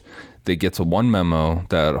papers, they get to one memo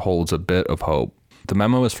that holds a bit of hope. The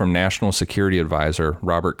memo is from National Security Advisor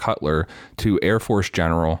Robert Cutler to Air Force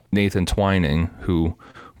General Nathan Twining, who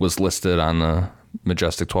was listed on the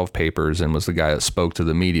Majestic 12 papers and was the guy that spoke to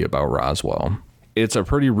the media about Roswell. It's a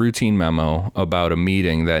pretty routine memo about a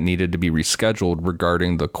meeting that needed to be rescheduled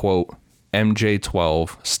regarding the, quote,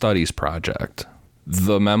 MJ-12 Studies Project.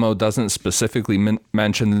 The memo doesn't specifically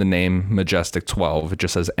mention the name Majestic 12. It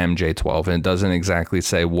just says MJ-12, and it doesn't exactly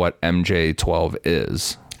say what MJ-12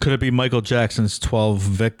 is. Could it be Michael Jackson's 12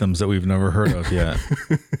 victims that we've never heard of yet?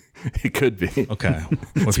 It could be. Okay.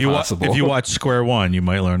 Well, if you watch Square One, you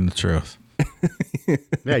might learn the truth.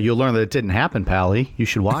 Yeah, you'll learn that it didn't happen, Pally. You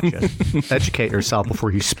should watch it. Educate yourself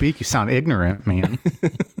before you speak. You sound ignorant, man.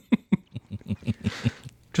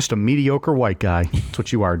 Just a mediocre white guy. That's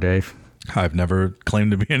what you are, Dave. I've never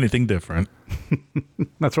claimed to be anything different.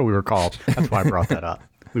 That's what we were called. That's why I brought that up.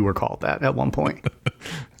 We were called that at one point.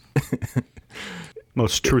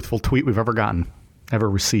 Most truthful tweet we've ever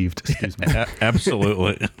received. Excuse me.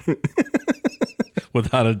 Absolutely.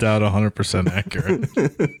 Without a doubt, 100% accurate.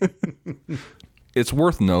 It's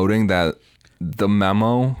worth noting that the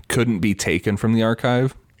memo couldn't be taken from the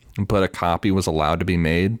archive, but a copy was allowed to be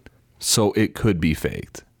made. So it could be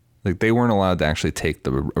faked. Like, they weren't allowed to actually take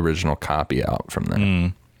the original copy out from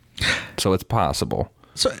there. So it's possible.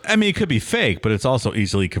 So, I mean, it could be fake, but it's also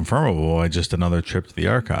easily confirmable by just another trip to the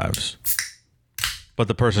archives. But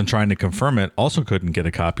the person trying to confirm it also couldn't get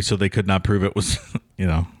a copy, so they could not prove it was, you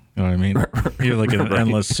know what I mean? You're like in an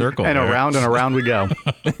endless circle. And around we go.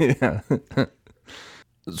 Yeah.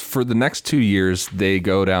 For the next 2 years, they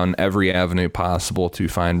go down every avenue possible to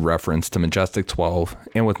find reference to Majestic 12,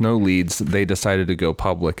 and with no leads, they decided to go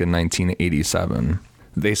public in 1987.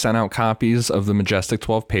 They sent out copies of the Majestic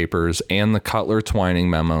 12 papers and the Cutler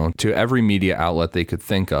Twining memo to every media outlet they could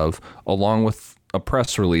think of, along with a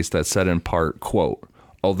press release that said in part, quote,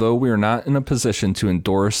 "Although we are not in a position to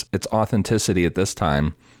endorse its authenticity at this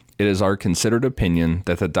time, It is our considered opinion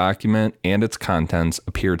that the document and its contents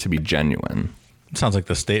appear to be genuine. Sounds like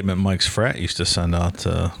the statement Mike's frat used to send out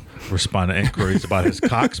to respond to inquiries about his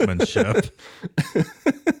cocksmanship.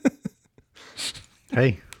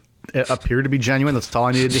 Hey, it appeared to be genuine. That's all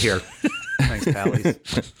I needed to hear. Thanks,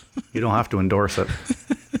 Pallies. You don't have to endorse it.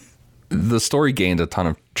 The story gained a ton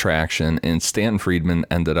of traction, and Stanton Friedman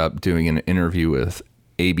ended up doing an interview with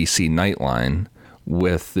ABC Nightline,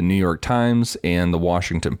 with the New York Times and the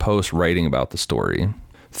Washington Post writing about the story.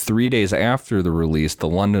 3 days after the release, the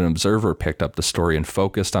London Observer picked up the story and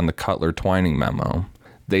focused on the Cutler Twining memo.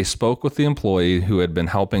 They spoke with the employee who had been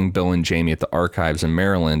helping Bill and Jamie at the archives in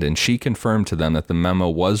Maryland, and she confirmed to them that the memo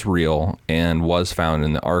was real and was found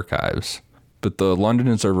in the archives. But the London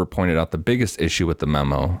Observer pointed out the biggest issue with the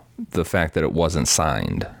memo, the fact that it wasn't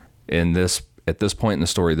signed. And at this point in the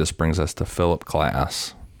story, this brings us to Philip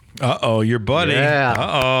Klass. Uh-oh, your buddy. Yeah.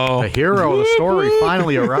 Uh-oh. The hero of the story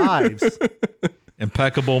finally arrives.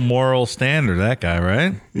 Impeccable moral standard, that guy,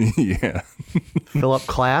 right? Yeah. Philip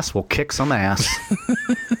Klass will kick some ass.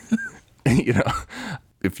 You know,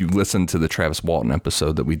 if you listen to the Travis Walton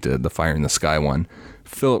episode that we did, the Fire in the Sky one,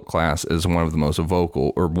 Philip Klass is one of the most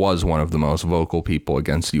vocal, or was one of the most vocal people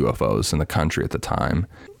against UFOs in the country at the time.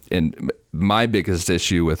 And my biggest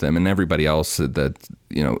issue with him and everybody else that,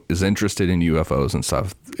 you know, is interested in UFOs and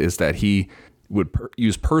stuff is that he would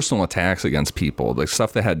use personal attacks against people, like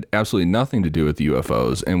stuff that had absolutely nothing to do with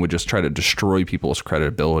UFOs, and would just try to destroy people's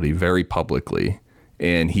credibility very publicly.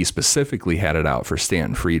 And he specifically had it out for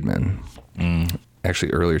Stanton Friedman.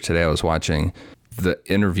 Actually, earlier today, I was watching the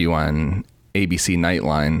interview on ABC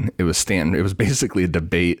Nightline. It was Stanton. It was basically a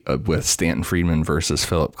debate with Stanton Friedman versus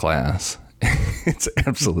Philip Klass. It's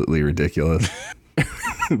absolutely ridiculous.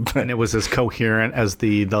 And it was as coherent as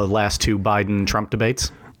the last two Biden-Trump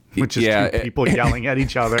debates, which is two people yelling at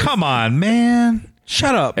each other. Come on, man.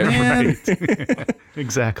 Shut up, man. Right.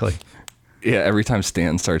 Exactly. Yeah, every time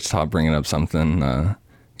Stan starts bringing up something,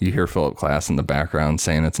 you hear Philip Klass in the background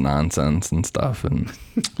saying it's nonsense and stuff, and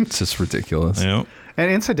it's just ridiculous. Yep.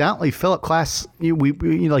 And incidentally, Philip Klass, we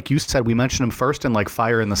like you said, we mentioned him first in like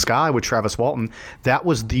Fire in the Sky with Travis Walton. That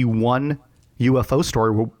was the one UFO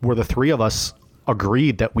story where the three of us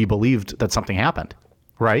agreed that we believed that something happened,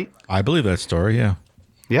 right? I believe that story, yeah.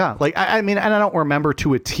 Yeah, like I mean, and I don't remember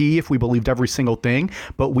to a T if we believed every single thing,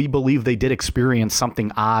 but we believe they did experience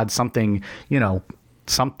something odd, something, you know,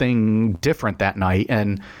 something different that night.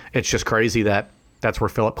 And it's just crazy that that's where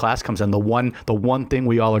Philip Klass comes in. The one thing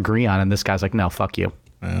we all agree on, and this guy's like, no, fuck you.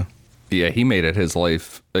 Yeah, he made it his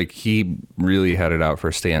life. Like, he really had it out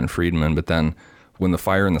for Stan Friedman, but then when the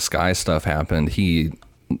Fire in the Sky stuff happened, he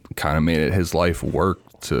kind of made it his life work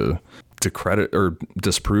to credit or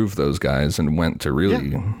disprove those guys, and went to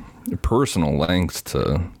really personal lengths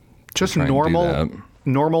to just try and do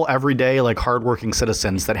normal everyday, like hardworking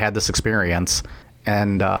citizens that had this experience,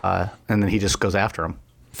 and then he just goes after them.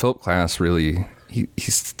 Philip Klass really, he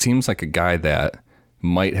seems like a guy that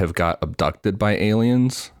might have got abducted by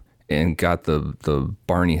aliens and got the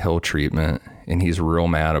Barney Hill treatment, and he's real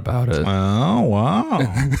mad about it. Oh, wow.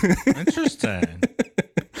 Interesting.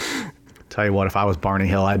 Tell you what, if I was Barney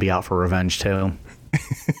Hill, I'd be out for revenge too.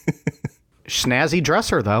 Snazzy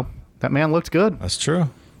dresser, though. That man looked good. That's true.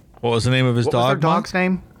 What was the name of his dog? What was their dog's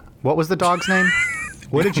name? What was the dog's name?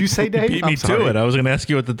 What did you say, Dave? Beat me to it. I was going to ask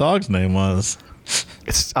you what the dog's name was.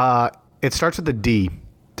 It's it starts with a D.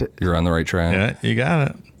 You're on the right track. Yeah, you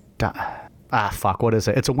got it. Fuck. What is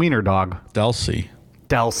it? It's a wiener dog. Delcy.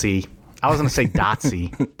 I was going to say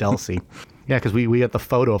Dotsy. Delcy. Yeah, because we got the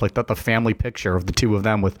photo of like the family picture of the two of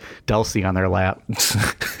them with Delcy on their lap.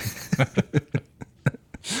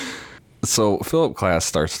 So Philip Klass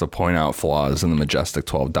starts to point out flaws in the Majestic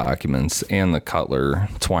 12 documents and the Cutler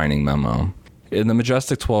Twining memo. In the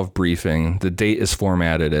Majestic 12 briefing, the date is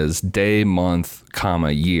formatted as day, month,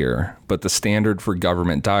 comma, year, but the standard for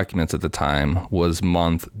government documents at the time was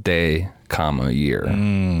month, day, comma, year.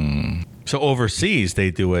 So overseas,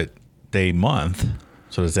 they do it day, month.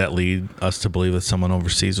 So does that lead us to believe that someone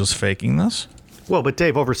overseas was faking this? Well, but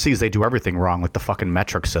Dave, overseas, they do everything wrong with the fucking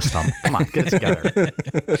metric system. Come on, get it together.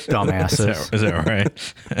 Dumbasses. Is that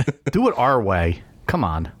right? Do it our way. Come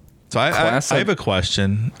on. So I have a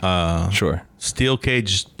question. Sure. Steel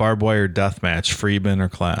cage barbed wire death match, Friedman or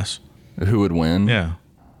Klass? Who would win? Yeah.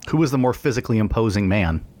 Who was the more physically imposing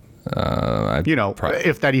man?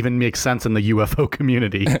 If that even makes sense in the UFO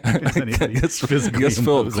community. I guess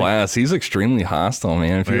Philip Klass, he's extremely hostile,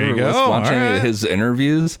 man. If you ever watch any of his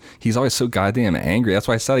interviews, he's always so goddamn angry. That's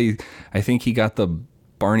why I said I think he got the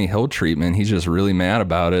Barney Hill treatment. He's just really mad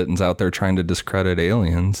about it and's out there trying to discredit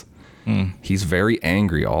aliens. He's very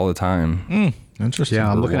angry all the time. Interesting.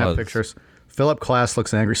 Yeah, I'm Or looking at was. pictures. Philip Klass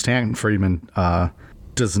looks angry. Stanton Friedman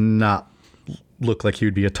does not look like he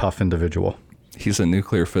would be a tough individual. He's a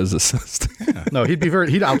nuclear physicist. No, he'd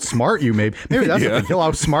outsmart you. Maybe that's the thing. He'll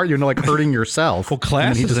outsmart you into like hurting yourself. Well,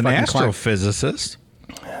 Klass he is just an fucking astrophysicist.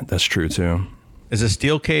 That's true too. Is a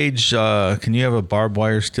steel cage? Can you have a barbed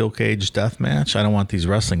wire steel cage death match? I don't want these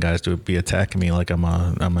wrestling guys to be attacking me like I'm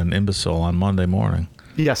an imbecile on Monday morning.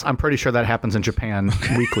 Yes, I'm pretty sure that happens in Japan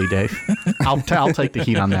weekly, Dave. I'll take the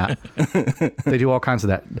heat on that. They do all kinds of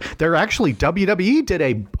that. They're actually WWE did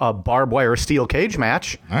a barbed wire steel cage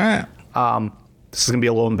match. All right. This is going to be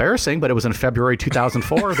a little embarrassing, but it was in February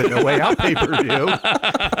 2004, the No Way Out pay-per-view.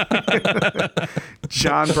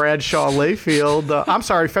 John Bradshaw Layfield. I'm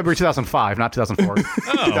sorry, February 2005, not 2004.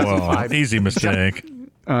 2005. Well, easy mistake.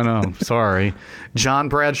 Oh, no, sorry. John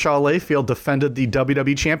Bradshaw Layfield defended the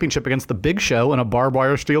WWE Championship against The Big Show in a barbed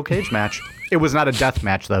wire steel cage match. It was not a death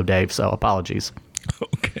match, though, Dave, so apologies.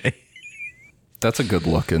 Okay. That's a good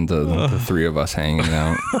look into the three of us hanging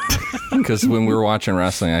out. Because when we were watching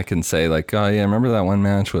wrestling, I can say like, oh yeah, remember that one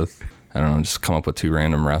match with, I don't know, just come up with two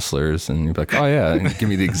random wrestlers and you'd be like, oh yeah, and give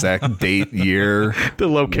me the exact date, year, the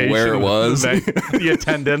location, where it was, the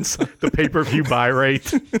attendance, the pay-per-view buy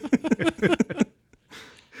rate.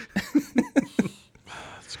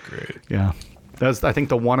 That's great. Yeah. That's, I think,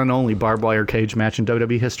 the one and only barbed wire cage match in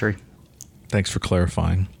WWE history. Thanks for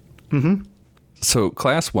clarifying. Mm-hmm. So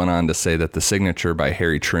Klass went on to say that the signature by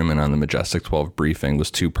Harry Truman on the Majestic 12 briefing was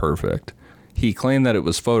too perfect. He claimed that it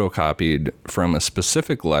was photocopied from a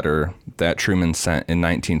specific letter that Truman sent in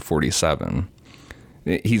 1947.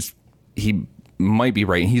 He might be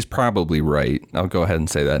right. He's probably right. I'll go ahead and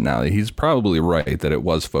say that now. He's probably right that it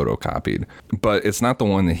was photocopied. But it's not the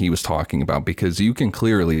one that he was talking about because you can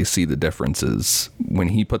clearly see the differences when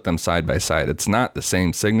he put them side by side. It's not the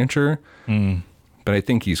same signature. But I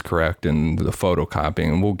think he's correct in the photocopying,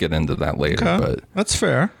 and we'll get into that later. Okay. But that's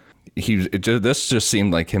fair. This just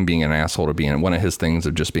seemed like him being an asshole to being one of his things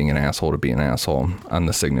of just being an asshole to be an asshole on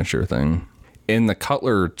the signature thing. In the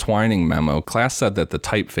Cutler Twining memo, Klass said that the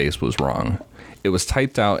typeface was wrong. It was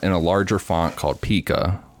typed out in a larger font called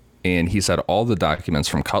Pica, and he said all the documents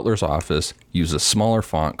from Cutler's office use a smaller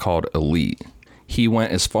font called Elite. He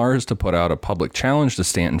went as far as to put out a public challenge to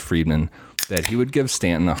Stanton Friedman that he would give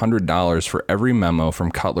Stanton $100 for every memo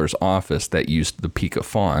from Cutler's office that used the Pica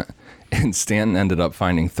font, and Stanton ended up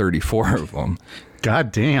finding 34 of them.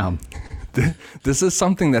 God damn. This is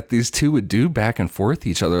something that these two would do back and forth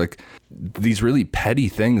each other. Like these really petty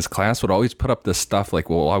things. Klass would always put up this stuff like,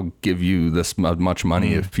 well, I'll give you this much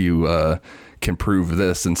money if you can prove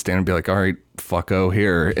this. And Stanton would be like, all right, fucko,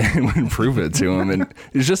 here, and would prove it to him. And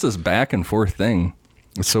it's just this back and forth thing.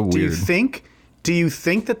 It's so weird. Do you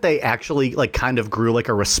think that they actually like kind of grew like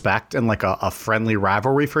a respect and like a friendly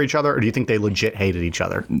rivalry for each other? Or do you think they legit hated each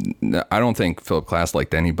other? No, I don't think Philip Klass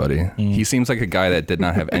liked anybody. He seems like a guy that did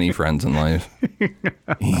not have any friends in life.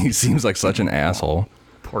 He seems like such an asshole.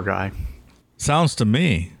 Poor guy. Sounds to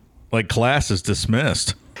me like Klass is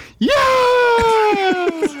dismissed. Yeah!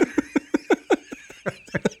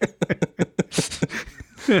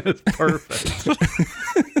 It's perfect.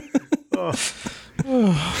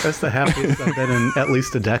 That's the happiest I've been in at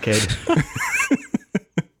least a decade.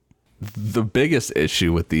 The biggest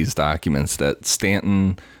issue with these documents that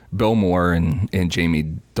Stanton, Bill Moore, and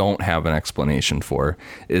Jamie don't have an explanation for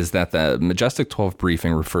is that the Majestic 12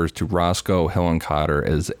 briefing refers to Roscoe Hillenkotter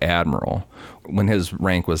as Admiral when his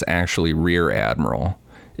rank was actually Rear Admiral.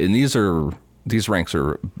 And these ranks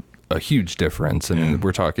are a huge difference. And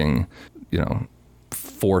we're talking,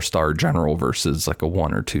 4-star general versus like a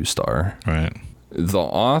 1 or 2-star. Right. The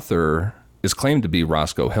author is claimed to be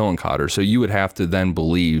Roscoe Hillenkotter, so you would have to then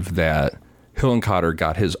believe that Hillenkotter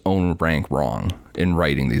got his own rank wrong in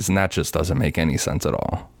writing these, and that just doesn't make any sense at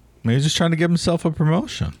all. Maybe he's just trying to give himself a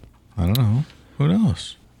promotion. I don't know. Who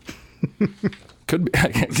knows? Could be. I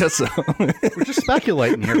guess so. We're just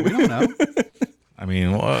speculating here. We don't know. I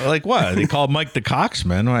mean, like what? They called Mike the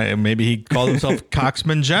Coxman. Right? Maybe he called himself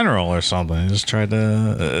Coxman General or something. He just tried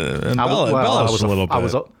to embellish a little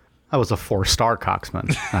bit. I was a 4-star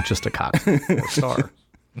Coxman, not just a Coxman. 4-star.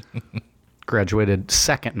 Graduated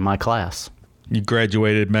second in my class. You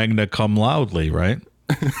graduated magna cum loudly, right?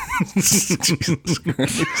 Jesus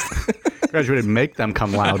Christ. Graduated make them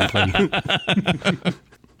come loudly.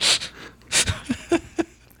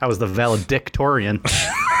 I was the valedictorian.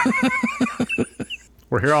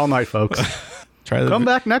 We're here all night, folks. Come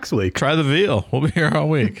back next week. Try the veal. We'll be here all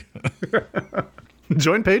week.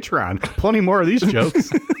 Join Patreon. Plenty more of these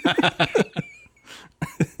jokes.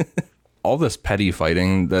 all this petty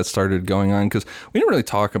fighting that started going on, because we didn't really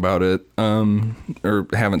talk about it, or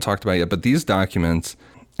haven't talked about it yet, but these documents,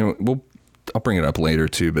 I'll bring it up later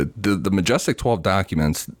too, but the Majestic 12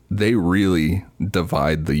 documents, they really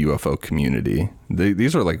divide the UFO community.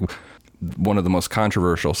 These are like one of the most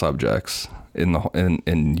controversial subjects in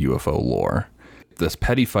UFO lore. This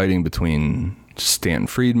petty fighting between Stanton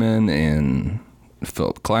Friedman and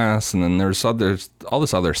Philip Glass, and then there's all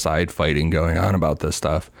this other side fighting going on about this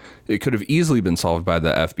stuff. It could have easily been solved by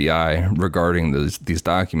the FBI regarding these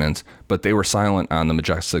documents, but they were silent on the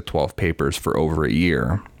Majestic 12 papers for over a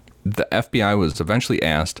year. The FBI was eventually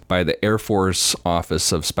asked by the Air Force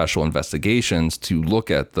Office of Special Investigations to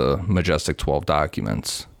look at the Majestic 12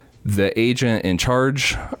 documents. The agent in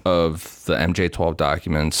charge of the MJ-12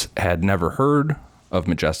 documents had never heard of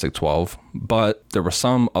Majestic 12, but there was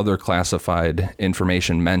some other classified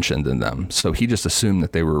information mentioned in them, so he just assumed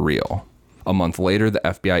that they were real. A month later, the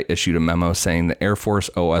FBI issued a memo saying the Air Force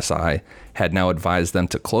OSI had now advised them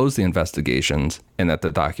to close the investigations and that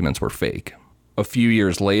the documents were fake. A few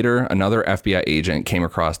years later, another FBI agent came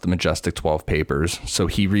across the Majestic 12 papers, so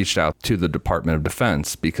he reached out to the Department of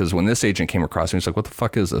Defense, because when this agent came across him, he's like, what the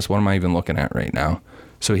fuck is this? What am I even looking at right now?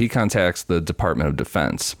 So he contacts the Department of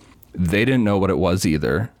Defense. They didn't know what it was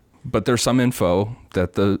either, but there's some info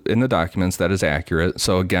that in the documents that is accurate.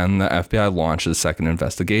 So again, the FBI launched a second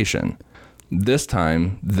investigation. This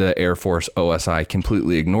time, the Air Force OSI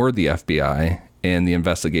completely ignored the FBI, and the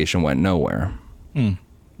investigation went nowhere. You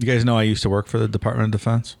guys know I used to work for the Department of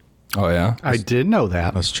Defense? Oh, yeah? I did know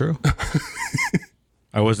that. That's true.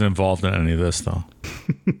 I wasn't involved in any of this, though.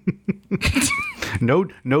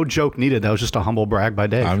 No joke needed. That was just a humble brag by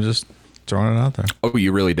Dave. I'm just throwing it out there. Oh,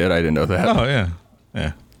 you really did? I didn't know that. Oh, yeah.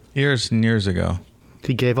 Yeah. Years and years ago.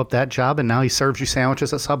 He gave up that job, and now he serves you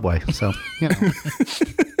sandwiches at Subway. So, you know.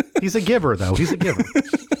 He's a giver, though. He's a giver.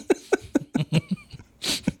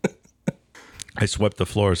 I swept the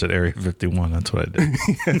floors at Area 51. That's what I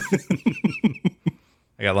did.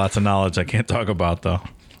 I got lots of knowledge I can't talk about, though.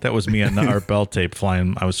 That was me on the Art Bell tape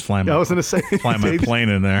flying. I was flying my plane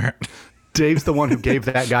in there. Dave's the one who gave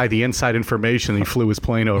that guy the inside information. He flew his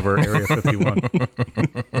plane over Area 51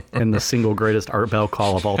 in the single greatest Art Bell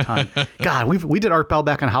call of all time. God, we did Art Bell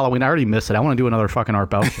back on Halloween. I already missed it. I want to do another fucking Art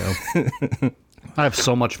Bell show. I have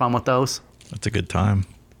so much fun with those. That's a good time.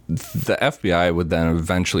 The FBI would then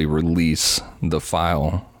eventually release the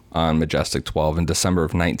file on Majestic 12 in December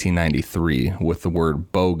of 1993 with the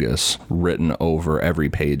word bogus written over every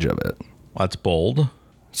page of it. That's bold.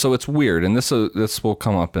 So it's weird, and this will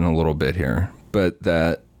come up in a little bit here, but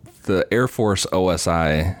that the Air Force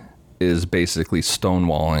OSI is basically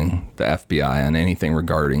stonewalling the FBI on anything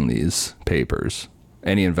regarding these papers,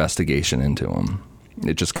 any investigation into them.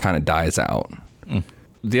 It just kind of dies out.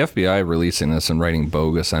 The FBI releasing this and writing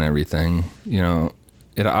bogus on everything, you know,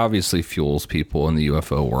 it obviously fuels people in the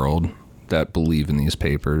UFO world that believe in these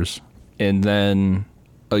papers. And then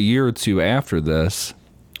a year or two after this,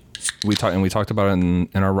 we talked about it in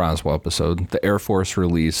our Roswell episode, the Air Force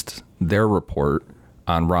released their report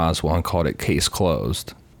on Roswell and called it Case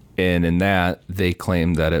Closed. And in that, they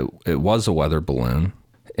claimed that it was a weather balloon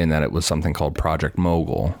and that it was something called Project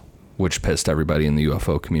Mogul, which pissed everybody in the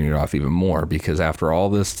UFO community off even more, because after all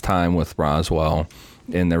this time with Roswell,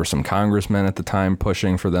 and there were some congressmen at the time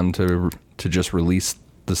pushing for them to just release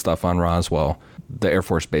the stuff on Roswell, the Air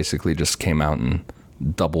Force basically just came out and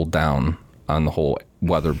doubled down on the whole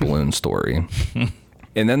weather balloon story.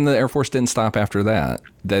 And then the Air Force didn't stop after that.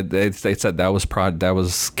 They said that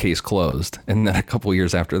was case closed. And then a couple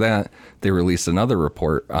years after that, they released another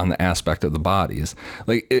report on the aspect of the bodies.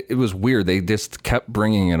 Like, it was weird. They just kept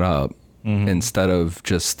bringing it up instead of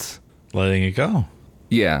just letting it go.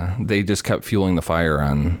 Yeah, they just kept fueling the fire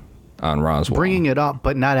on Roswell. Bringing it up,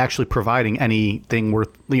 but not actually providing anything worth,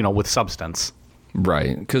 with substance.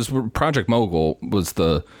 Right, because Project Mogul was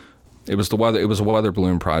a weather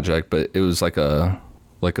balloon project, but it was like a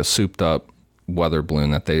souped up weather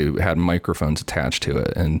balloon that they had microphones attached to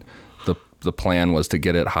it, and the plan was to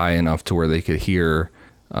get it high enough to where they could hear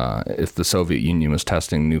if the Soviet Union was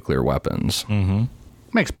testing nuclear weapons. Mm-hmm.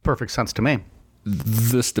 Makes perfect sense to me.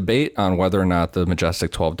 This debate on whether or not the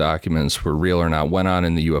Majestic 12 documents were real or not went on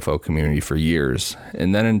in the UFO community for years.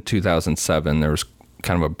 And then in 2007, there was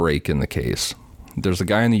kind of a break in the case. There's a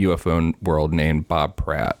guy in the UFO world named Bob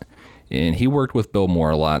Pratt, and he worked with Bill Moore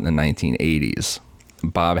a lot in the 1980s.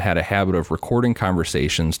 Bob had a habit of recording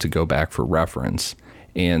conversations to go back for reference.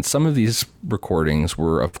 And some of these recordings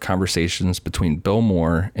were of conversations between Bill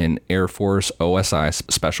Moore and Air Force OSI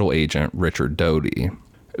Special Agent Richard Doty.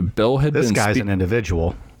 Bill had This guy's an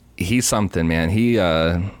individual. He's something, man.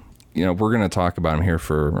 we're going to talk about him here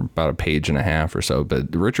for about a page and a half or so,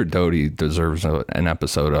 but Richard Doty deserves an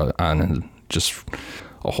episode on just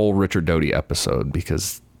a whole Richard Doty episode,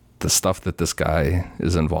 because the stuff that this guy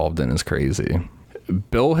is involved in is crazy.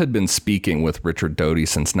 Bill had been speaking with Richard Doty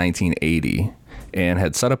since 1980 and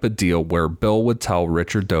had set up a deal where Bill would tell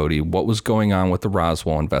Richard Doty what was going on with the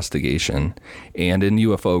Roswell investigation and in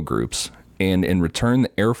UFO groups, and in return,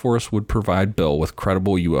 the Air Force would provide Bill with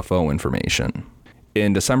credible UFO information.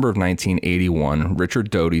 In December of 1981, Richard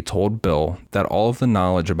Doty told Bill that all of the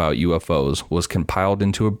knowledge about UFOs was compiled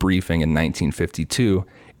into a briefing in 1952,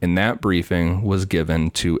 and that briefing was given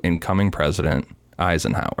to incoming President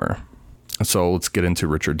Eisenhower. So let's get into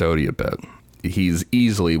Richard Doty a bit. He's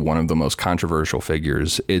easily one of the most controversial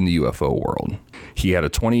figures in the UFO world. He had a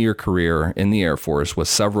 20-year career in the Air Force, with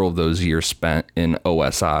several of those years spent in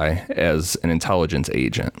OSI as an intelligence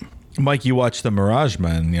agent. Mike, you watched The Mirage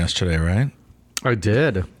Men yesterday, right? I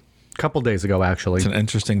did. A couple days ago, actually. It's an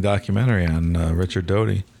interesting documentary on Richard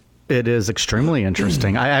Doty. It is extremely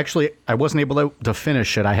interesting. I wasn't able to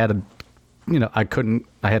finish it. I had to,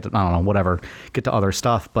 get to other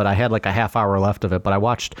stuff, but I had like a half hour left of it, but I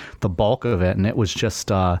watched the bulk of it, and it was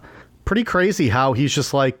just pretty crazy how he's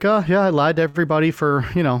just like, I lied to everybody for,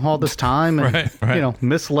 all this time, and, right.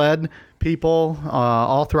 Misled people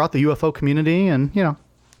all throughout the UFO community, and,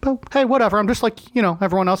 but hey, whatever. I'm just like,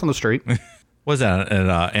 everyone else on the street. Was that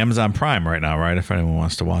at Amazon Prime right now, right? If anyone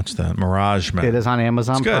wants to watch that. Mirage Men. It is on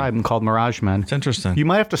Amazon Prime called Mirage Men. It's interesting. You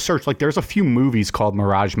might have to search. Like, there's a few movies called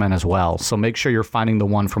Mirage Men as well. So make sure you're finding the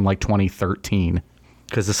one from like 2013,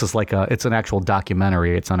 because this is like it's an actual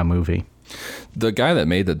documentary. It's not a movie. The guy that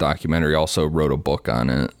made the documentary also wrote a book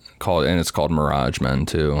on it and it's called Mirage Men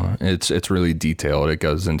too. It's really detailed. It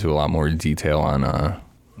goes into a lot more detail on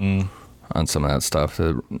some of that stuff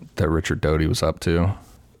that Richard Doty was up to.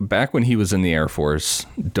 Back when he was in the Air Force,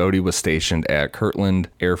 Doty was stationed at Kirtland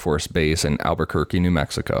Air Force Base in Albuquerque, New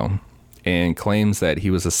Mexico, and claims that he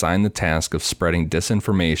was assigned the task of spreading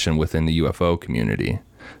disinformation within the UFO community,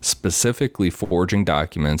 specifically forging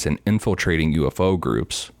documents and infiltrating UFO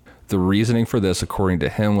groups. The reasoning for this, according to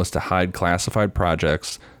him, was to hide classified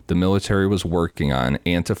projects the military was working on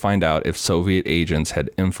and to find out if Soviet agents had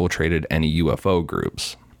infiltrated any UFO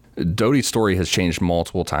groups. Doty's story has changed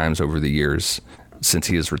multiple times over the years since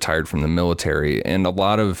he has retired from the military, and a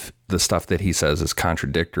lot of the stuff that he says is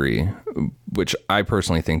contradictory, which I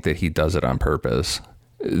personally think that he does it on purpose.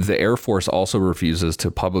 The Air Force also refuses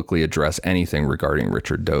to publicly address anything regarding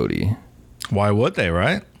Richard Doty. Why would they,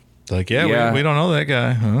 right? Like, we don't know that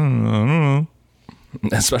guy. I don't know.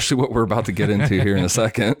 Especially what we're about to get into here in a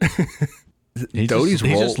second. He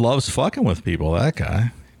just loves fucking with people, that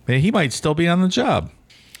guy. He might still be on the job.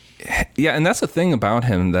 Yeah, and that's the thing about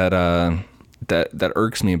him that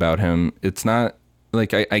irks me about him. It's not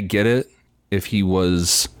like I get it. If he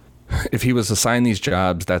was assigned these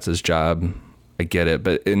jobs, that's his job. I get it.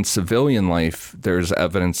 But in civilian life, there's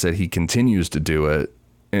evidence that he continues to do it.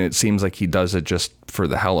 And it seems like he does it just for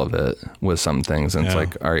the hell of it with some things. And it's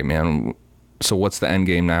like, all right, man, so what's the end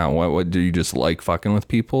game now? What do you just like fucking with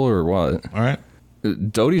people or what? All right.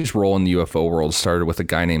 Doty's role in the UFO world started with a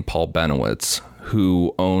guy named Paul Benowitz,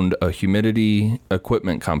 who owned a humidity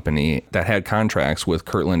equipment company that had contracts with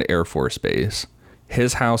Kirtland Air Force Base.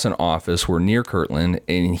 His house and office were near Kirtland,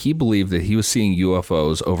 and he believed that he was seeing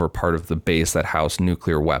UFOs over part of the base that housed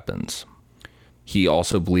nuclear weapons. He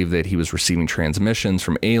also believed that he was receiving transmissions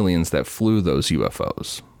from aliens that flew those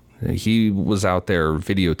UFOs. He was out there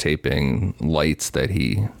videotaping lights that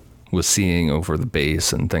he was seeing over the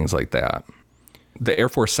base and things like that. The Air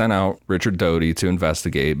Force sent out Richard Doty to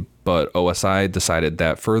investigate, but OSI decided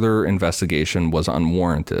that further investigation was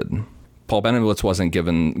unwarranted. Paul Benowitz wasn't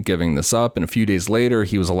giving this up, and a few days later,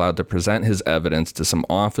 he was allowed to present his evidence to some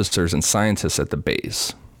officers and scientists at the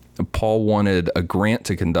base. Paul wanted a grant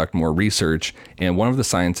to conduct more research, and one of the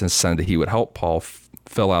scientists said that he would help Paul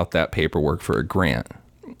fill out that paperwork for a grant.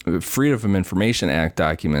 Freedom of Information Act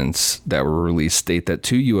documents that were released state that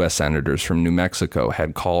 2 U.S. senators from New Mexico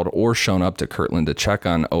had called or shown up to Kirtland to check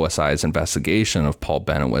on OSI's investigation of Paul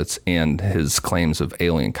Benowitz and his claims of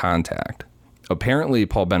alien contact. Apparently,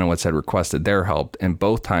 Paul Benowitz had requested their help, and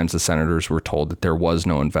both times the senators were told that there was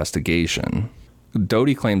no investigation.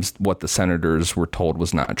 Doty claims what the senators were told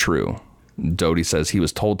was not true. Doty says he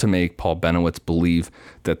was told to make Paul Benowitz believe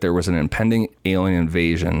that there was an impending alien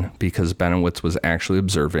invasion because Benowitz was actually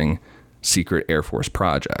observing secret Air Force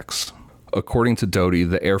projects. According to Doty,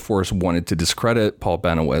 the Air Force wanted to discredit Paul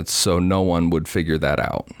Benowitz so no one would figure that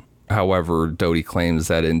out. However, Doty claims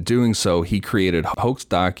that in doing so, he created hoax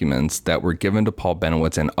documents that were given to Paul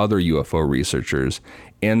Benowitz and other UFO researchers,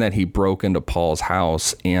 and that he broke into Paul's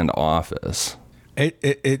house and office.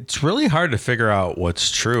 It's really hard to figure out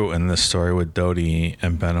what's true in this story with Doty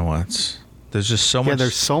and Benowitz. There's just so much. Yeah,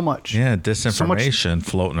 there's so much. Yeah, disinformation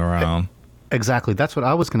floating around. Exactly. That's what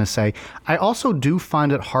I was going to say. I also do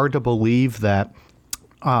find it hard to believe that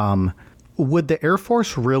would the Air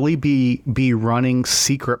Force really be running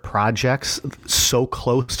secret projects so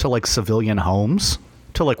close to like civilian homes,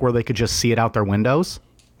 to like where they could just see it out their windows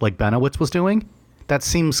like Benowitz was doing? That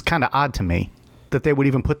seems kind of odd to me, that they would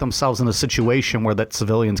even put themselves in a situation where that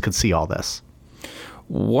civilians could see all this.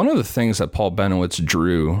 One of the things that Paul Benowitz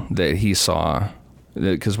drew that he saw,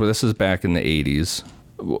 because this is back in the 80s,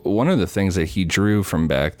 one of the things that he drew from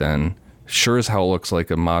back then sure as hell looks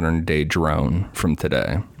like a modern day drone from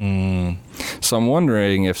today. So I'm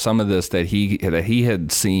wondering if some of this that he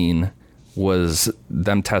had seen was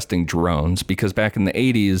them testing drones, because back in the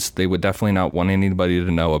 80s, they would definitely not want anybody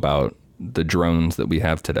to know about the drones that we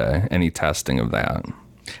have today, any testing of that.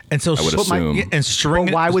 And so I would assume.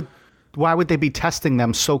 Why would they be testing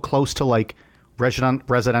them so close to like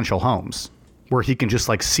residential homes where he can just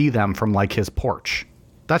like see them from like his porch?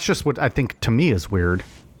 That's just what I think to me is weird.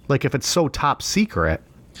 Like if it's so top secret,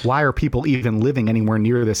 why are people even living anywhere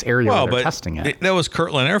near this area where they're testing it? That was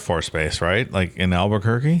Kirtland Air Force Base, right? Like in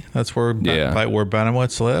Albuquerque. That's where where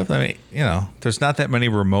Benowitz lived. I mean, there's not that many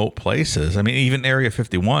remote places. I mean, even Area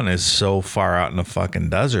 51 is so far out in the fucking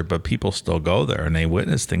desert, but people still go there and they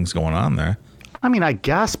witness things going on there. I mean, I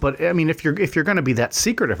guess, but I mean, if you're going to be that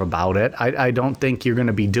secretive about it, I don't think you're going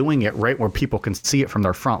to be doing it right where people can see it from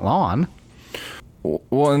their front lawn.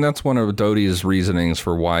 Well, and that's one of Doty's reasonings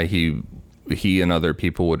for why he and other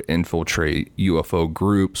people would infiltrate UFO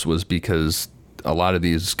groups, was because a lot of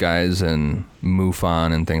these guys in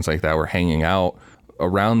MUFON and things like that were hanging out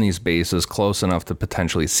around these bases close enough to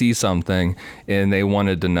potentially see something, and they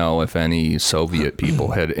wanted to know if any Soviet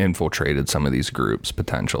people had infiltrated some of these groups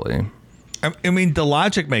potentially. I mean, the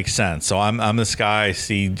logic makes sense. So I'm this guy, I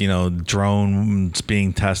see, drones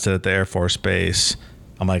being tested at the Air Force Base.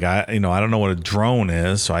 I'm like, I don't know what a drone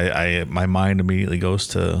is. So my mind immediately goes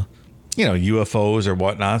to, UFOs or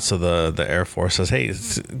whatnot. So the Air Force says, hey,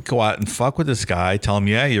 go out and fuck with this guy. Tell him,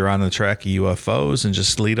 yeah, you're on the track of UFOs, and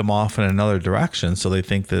just lead them off in another direction. So they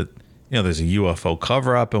think that, there's a UFO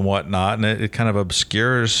cover up and whatnot. And it kind of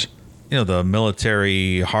obscures, the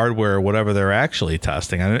military hardware, whatever they're actually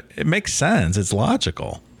testing. I mean, it makes sense. It's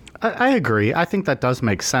logical. I agree. I think that does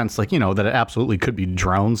make sense. Like, that it absolutely could be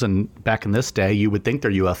drones. And back in this day, you would think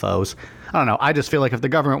they're UFOs. I don't know. I just feel like if the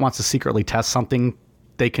government wants to secretly test something,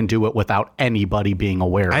 they can do it without anybody being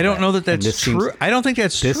aware of it. I don't know that that's true. I don't think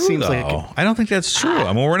that's true, though. I don't think that's true.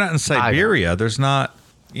 I mean, we're not in Siberia. There's not...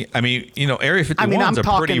 I mean, Area 51 is a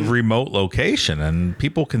pretty remote location, and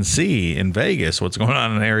people can see in Vegas what's going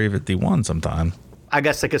on in Area 51 sometime. I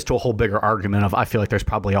guess that gets to a whole bigger argument of, I feel like there's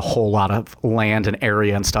probably a whole lot of land and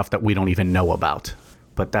area and stuff that we don't even know about.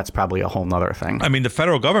 But that's probably a whole nother thing. I mean, the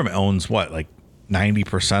federal government owns what, like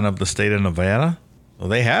 90% of the state of Nevada? Well,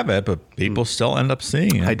 they have it, but people still end up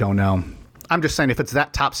seeing it. I don't know. I'm just saying, if it's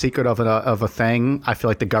that top secret of a thing, I feel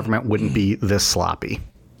like the government wouldn't be this sloppy.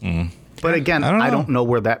 But again, I don't know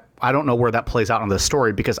where that plays out in this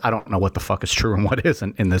story, because I don't know what the fuck is true and what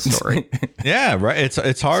isn't in this story. Yeah, right.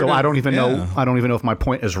 It's hard. So I don't even know. I don't even know if my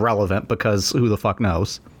point is relevant, because who the fuck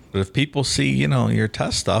knows? But if people see, your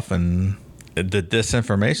test stuff and the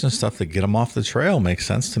disinformation stuff that get them off the trail, makes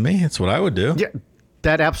sense to me. It's what I would do. Yeah,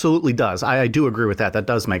 that absolutely does. I do agree with that. That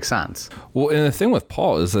does make sense. Well, and the thing with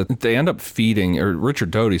Paul is that they end up feeding, or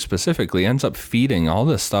Richard Doty specifically ends up feeding all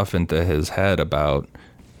this stuff into his head about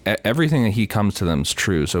everything that he comes to them is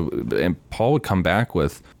true. So, and Paul would come back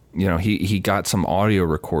with, he got some audio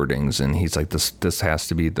recordings, and he's like, this has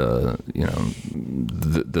to be the,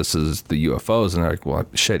 this is the UFOs. And they're like, well,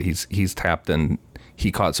 shit, he's tapped in.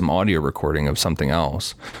 He caught some audio recording of something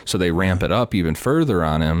else. So they ramp it up even further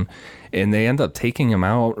on him, and they end up taking him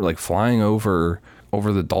out, like flying over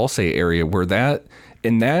the Dulce area, where that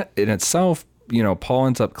in itself, Paul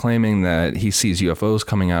ends up claiming that he sees UFOs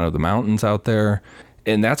coming out of the mountains out there.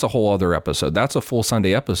 And that's a whole other episode. That's a full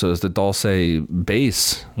Sunday episode, is the Dulce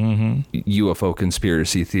base UFO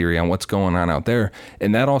conspiracy theory on what's going on out there.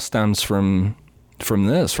 And that all stems from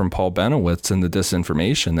Paul Benowitz and the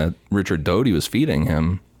disinformation that Richard Doty was feeding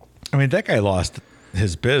him. I mean, that guy lost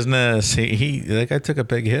his business. That guy took a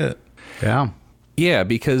big hit. Yeah. Yeah,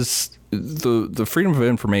 because the Freedom of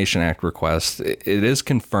Information Act request, it is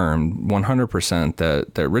confirmed 100%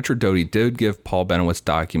 that Richard Doty did give Paul Bennewitz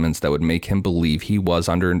documents that would make him believe he was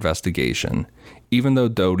under investigation, even though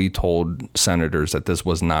Doty told senators that this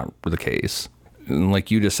was not the case. And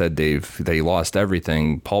like you just said, Dave, that he lost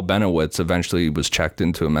everything. Paul Bennewitz eventually was checked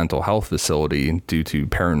into a mental health facility due to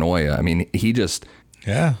paranoia. I mean, he just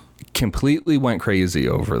completely went crazy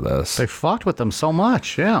over this. They fucked with him so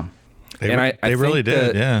much, yeah. They really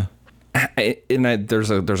did, yeah.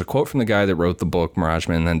 There's a quote from the guy that wrote the book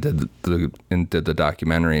Mirageman and did the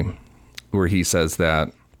documentary, where he says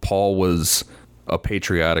that Paul was a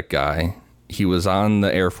patriotic guy. He was on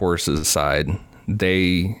the Air Force's side.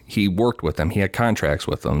 He worked with them. He had contracts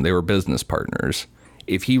with them. They were business partners.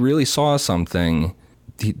 If he really saw something,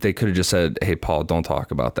 they could have just said, "Hey, Paul, don't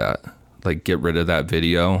talk about that. Like, get rid of that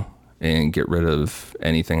video and get rid of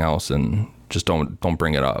anything else, and just don't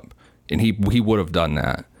bring it up." And he would have done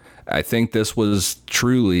that. I think this was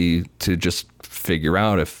truly to just figure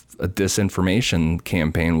out if a disinformation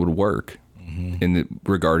campaign would work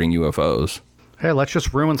regarding UFOs. Hey, let's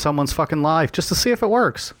just ruin someone's fucking life just to see if it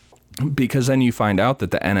works. Because then you find out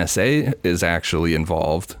that the NSA is actually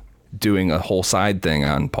involved doing a whole side thing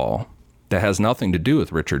on Paul that has nothing to do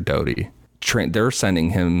with Richard Doty. They're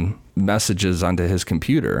sending him messages onto his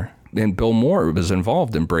computer. And Bill Moore was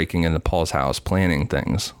involved in breaking into Paul's house, planning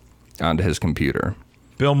things onto his computer.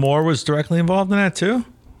 Bill Moore was directly involved in that too?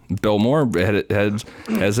 Bill Moore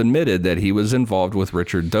has admitted that he was involved with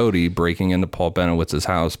Richard Doty breaking into Paul Bennewitz's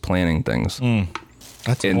house, planning things.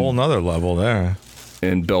 That's a whole nother level there.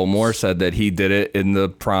 And Bill Moore said that he did it in the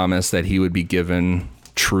promise that he would be given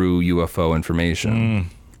true UFO information.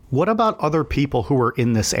 What about other people who were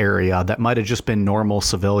in this area that might have just been normal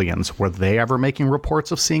civilians? Were they ever making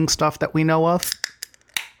reports of seeing stuff that we know of?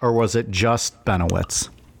 Or was it just Bennewitz?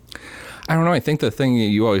 I don't know. I think the thing that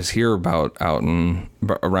you always hear about out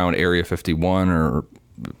around Area 51 or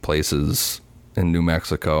places in New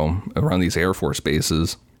Mexico, around these Air Force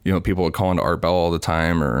bases, people would call into Art Bell all the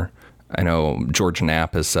time, or I know George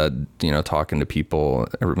Knapp has said, talking to people,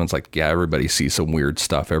 everyone's like, yeah, everybody sees some weird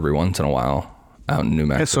stuff every once in a while out in New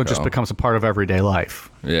Mexico. So it just becomes a part of everyday life.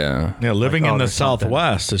 Yeah. Yeah, living in the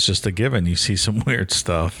Southwest, it's just a given. You see some weird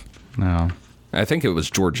stuff. No. I think it was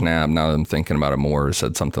George Knapp, now that I'm thinking about it more,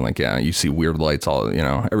 said something like, yeah, you see weird lights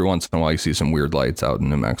every once in a while you see some weird lights out in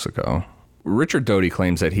New Mexico. Richard Doty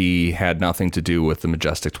claims that he had nothing to do with the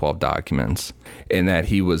Majestic 12 documents and that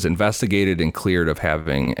he was investigated and cleared of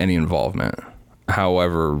having any involvement.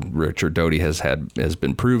 However, Richard Doty has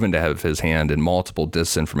been proven to have his hand in multiple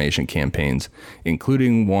disinformation campaigns,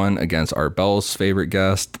 including one against Art Bell's favorite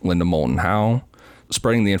guest, Linda Moulton Howe,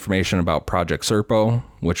 spreading the information about Project Serpo,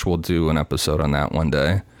 which we'll do an episode on that one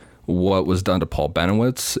day, what was done to Paul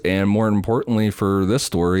Bennewitz, and more importantly for this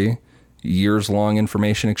story, years-long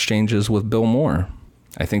information exchanges with Bill Moore.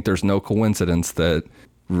 I think there's no coincidence that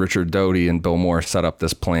Richard Doty and Bill Moore set up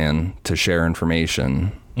this plan to share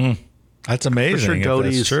information. That's amazing.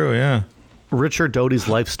 That's true, yeah. Richard Doty's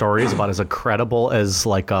life story is about as credible as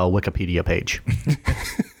like a Wikipedia page.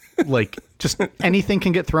 Like, just anything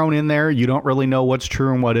can get thrown in there. You don't really know what's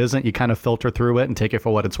true and what isn't. You kind of filter through it and take it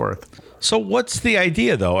for what it's worth. So what's the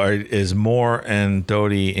idea, though? Is Moore and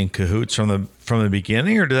Doty in cahoots from the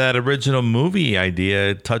beginning, or did that original movie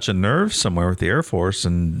idea touch a nerve somewhere with the Air Force,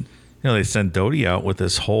 and they sent Doty out with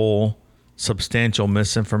this whole substantial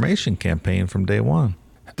misinformation campaign from day one?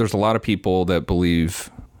 There's a lot of people that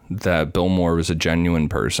believe that Bill Moore was a genuine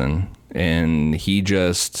person, and he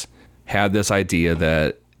just had this idea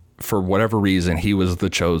that for whatever reason, he was the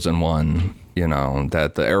chosen one,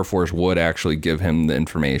 that the Air Force would actually give him the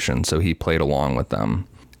information. So he played along with them,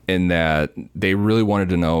 and that they really wanted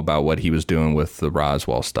to know about what he was doing with the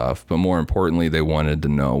Roswell stuff. But more importantly, they wanted to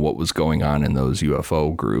know what was going on in those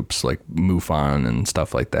UFO groups like MUFON and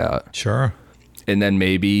stuff like that. Sure. And then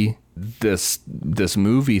maybe this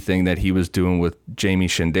movie thing that he was doing with Jamie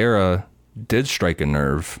Shindera did strike a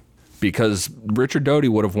nerve, because Richard Doty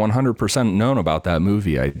would have 100% known about that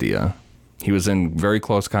movie idea. He was in very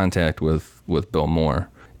close contact with Bill Moore.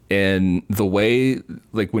 And the way,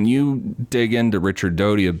 like, when you dig into Richard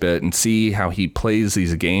Doty a bit and see how he plays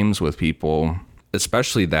these games with people,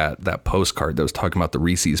 especially that postcard that was talking about the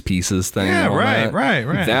Reese's Pieces thing. Yeah,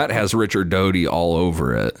 right. That has Richard Doty all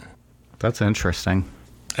over it. That's interesting.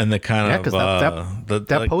 And the kind of...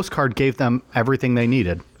 that postcard gave them everything they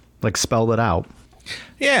needed, like spelled it out.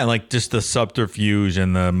 Yeah, like just the subterfuge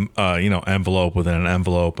and the envelope within an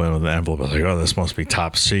envelope, and with an envelope, like, oh, this must be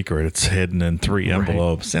top secret. It's hidden in 3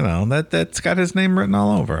 envelopes. Right. That's got his name written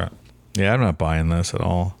all over it. Yeah, I'm not buying this at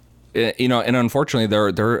all. And unfortunately,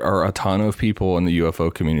 there are a ton of people in the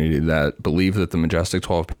UFO community that believe that the Majestic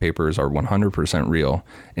 12 papers are 100% real.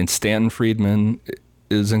 And Stanton Friedman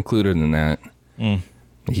is included in that.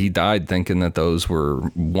 He died thinking that those were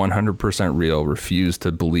 100% real, refused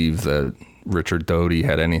to believe that Richard Doty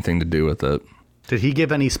had anything to do with it. Did he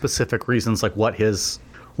give any specific reasons, like what his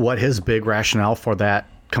big rationale for that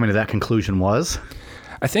coming to that conclusion was?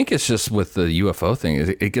 I think it's just with the UFO thing,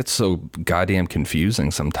 it gets so goddamn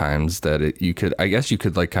confusing sometimes that you could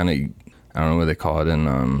like kind of, I don't know what they call it in,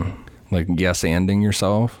 like yes-anding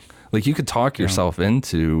yourself. Like you could talk yourself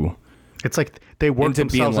into. It's like they work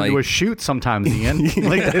themselves into a shoot sometimes, Ian.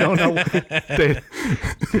 Like they don't know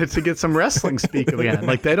to get some wrestling speak again.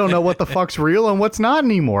 Like they don't know what the fuck's real and what's not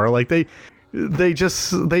anymore. Like they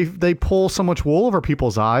pull so much wool over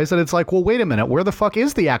people's eyes that it's like, well, wait a minute, where the fuck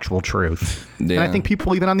is the actual truth? Yeah. And I think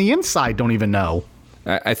people even on the inside don't even know.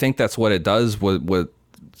 I think that's what it does with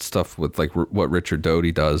stuff with like what Richard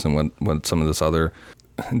Doty does and what some of this other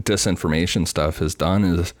disinformation stuff has done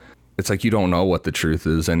is it's like you don't know what the truth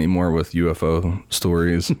is anymore with UFO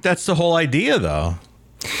stories. That's the whole idea, though.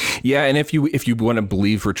 Yeah, and if you want to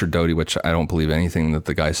believe Richard Doty, which I don't believe anything that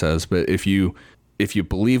the guy says, but if you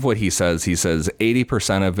believe what he says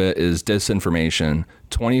 80% of it is disinformation,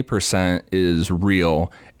 20% is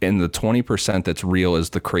real, and the 20% that's real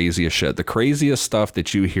is the craziest shit. The craziest stuff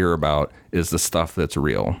that you hear about is the stuff that's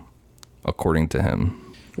real, according to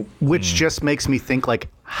him. Which just makes me think like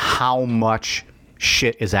how much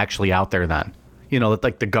shit is actually out there then. You know, that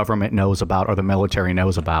like the government knows about or the military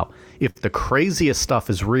knows about. If the craziest stuff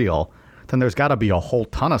is real, then there's got to be a whole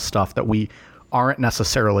ton of stuff that we aren't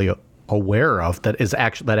necessarily aware of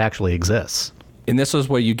that actually exists. And this is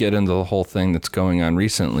where you get into the whole thing that's going on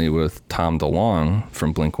recently with Tom DeLonge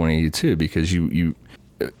from Blink-182, because you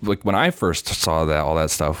like when I first saw all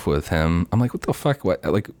that stuff with him, I'm like, what the fuck? What,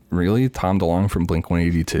 like, really? Tom DeLonge from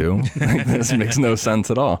Blink-182? Like, this makes no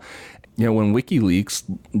sense at all. You know, when WikiLeaks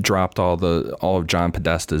dropped all of John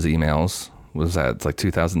Podesta's emails, was that it's like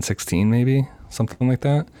 2016 maybe? Something like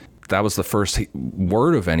that? That was the first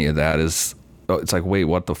word of any of that is, it's like, wait,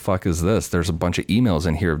 what the fuck is this? There's a bunch of emails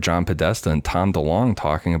in here of John Podesta and Tom DeLonge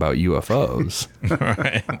talking about UFOs.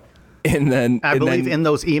 Right. And then I believe in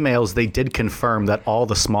those emails they did confirm that all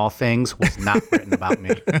the small things was not written about me.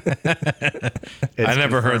 I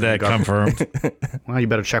never heard that confirmed. Well, you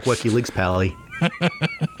better check WikiLeaks, Pally.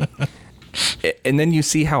 And then you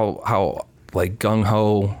see how like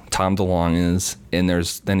gung-ho Tom DeLonge is, and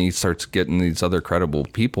then he starts getting these other credible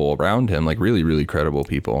people around him, like really, really credible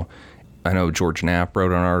people. I know George Knapp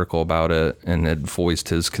wrote an article about it and had voiced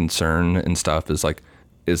his concern and stuff. Is like,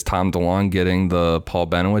 is Tom DeLonge getting the Paul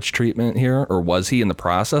Bennewitz treatment here, or was he in the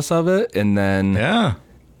process of it? And then the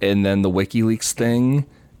WikiLeaks thing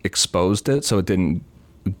exposed it, so it didn't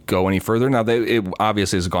go any further. Now it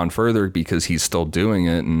obviously has gone further because he's still doing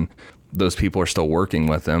it, and those people are still working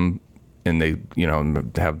with him, and they, you know,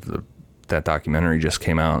 have that documentary just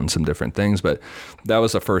came out and some different things. But that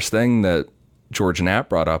was the first thing that George Knapp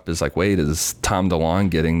brought up is like, wait, is Tom DeLonge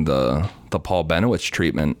getting the Paul Bennewitz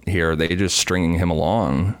treatment here? Are they just stringing him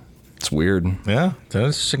along? It's weird. Yeah, that's an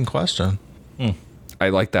interesting question. I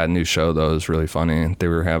like that new show, though. It was really funny. They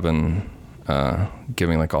were having,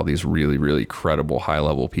 giving like all these really, really credible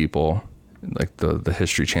high-level people, like the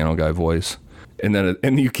History Channel guy voice. And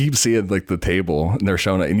then you keep seeing like the table and they're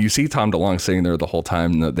showing it, and you see Tom DeLonge sitting there the whole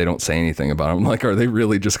time and they don't say anything about him. I'm like, are they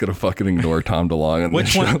really just going to fucking ignore Tom DeLonge? And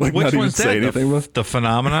which one? Like, which one's that? The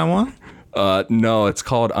Phenomena one? No, it's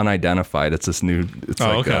called Unidentified. It's this new. It's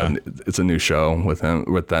it's a new show with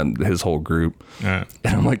him, his whole group. Right.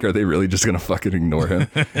 And I'm like, are they really just gonna fucking ignore him?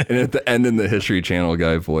 And at the end, in the History Channel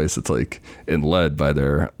guy voice, it's like, and led by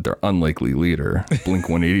their unlikely leader,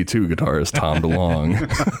 Blink-182 guitarist Tom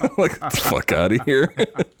DeLonge. Like, get the fuck out of here.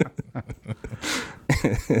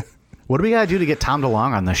 What do we gotta do to get Tom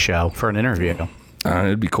DeLonge on this show for an interview?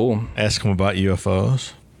 It'd be cool. Ask him about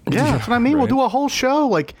UFOs. Yeah, that's what I mean. Right. We'll do a whole show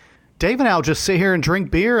like. Dave and I'll just sit here and drink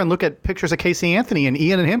beer and look at pictures of Casey Anthony, and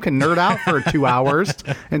Ian and him can nerd out for 2 hours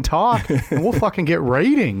and talk, and we'll fucking get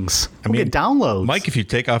ratings. We'll get downloads. Mike, if you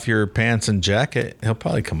take off your pants and jacket, he'll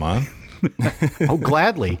probably come on. Oh,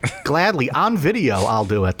 gladly. On video, I'll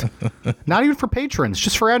do it. Not even for patrons,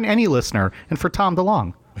 just for any listener, and for Tom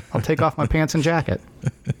DeLonge. I'll take off my pants and jacket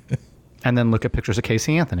and then look at pictures of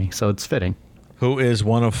Casey Anthony, so it's fitting. Who is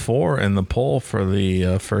one of 4 in the poll for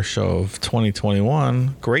the first show of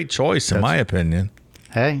 2021. Great choice, in my opinion.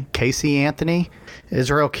 Hey, Casey Anthony,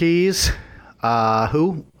 Israel Keys,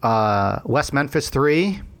 West Memphis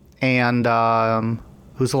 3, and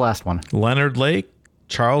who's the last one? Leonard Lake,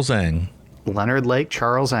 Charles Eng. Leonard Lake,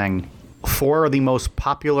 Charles Eng. 4 of the most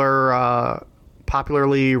popularly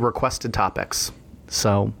requested topics.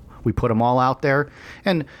 So we put them all out there.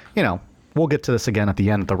 And, we'll get to this again at the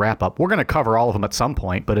end of the wrap-up. We're going to cover all of them at some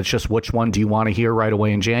point, but it's just which one do you want to hear right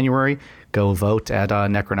away in January? Go vote at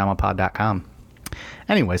necronomipod.com.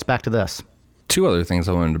 Anyways, back to this. 2 other things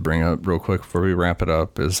I wanted to bring up real quick before we wrap it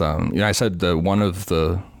up is, I said that one of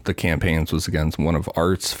the campaigns was against one of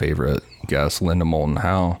Art's favorite guests, Linda Moulton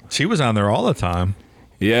Howe. She was on there all the time.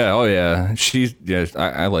 Yeah, oh yeah.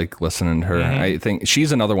 I like listening to her. Mm-hmm. I think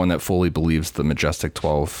she's another one that fully believes the Majestic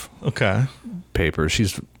 12 paper.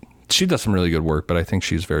 She does some really good work, but I think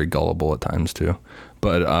she's very gullible at times too.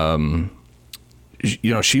 But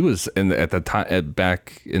she was at the time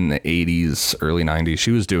back in the 80s, early 90s.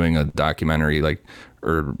 She was doing a documentary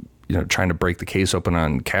trying to break the case open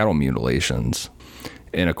on cattle mutilations.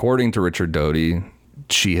 And according to Richard Doty,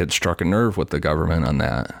 she had struck a nerve with the government on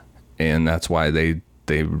that, and that's why they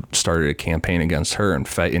started a campaign against her,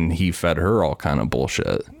 and he fed her all kind of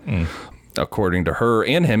bullshit. According to her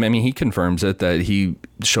and him, I mean, he confirms it, that he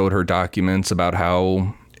showed her documents about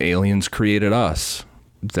how aliens created us,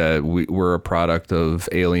 that we're a product of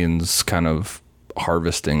aliens kind of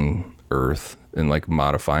harvesting Earth and like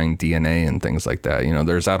modifying DNA and things like that.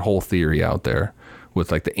 There's that whole theory out there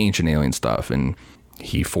with like the ancient alien stuff, and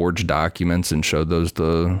he forged documents and showed those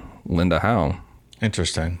to Linda Howe.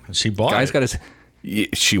 Interesting. She bought Guy's it. got his...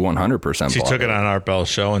 She 100% She took it on Art Bell's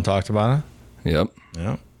show and talked about it? Yep.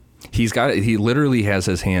 Yeah. He literally has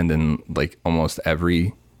his hand in like almost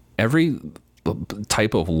every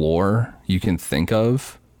type of lore you can think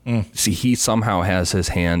of. See, he somehow has his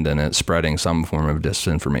hand in it, spreading some form of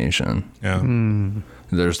disinformation. Yeah.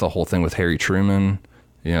 There's the whole thing with Harry Truman.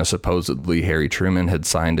 Supposedly Harry Truman had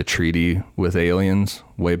signed a treaty with aliens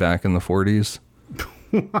way back in the 40s.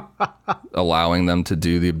 Allowing them to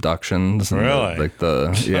do the abductions, and really,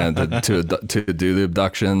 to do the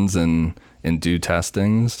abductions and do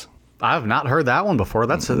testings. I've not heard that one before.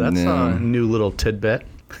 That's a new little tidbit.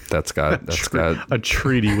 That's got a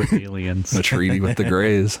treaty with aliens. A treaty with the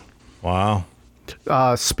Greys. Wow.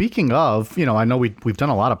 Speaking of, I know we've done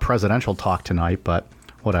a lot of presidential talk tonight, but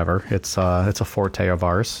whatever. It's a forte of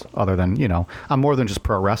ours. Other than I'm more than just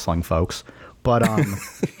pro wrestling, folks. But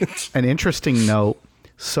an interesting note.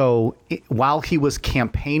 So while he was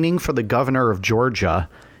campaigning for the governor of Georgia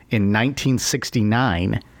in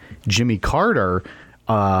 1969, Jimmy Carter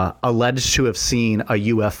alleged to have seen a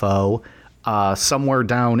UFO somewhere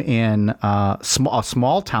down in a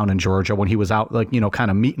small town in Georgia when he was out,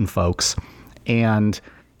 kind of meeting folks. And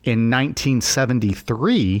in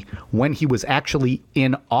 1973, when he was actually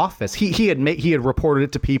in office, he had reported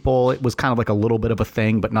it to people. It was kind of like a little bit of a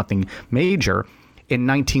thing, but nothing major. In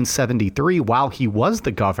 1973, while he was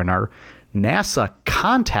the governor, NASA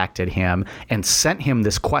contacted him and sent him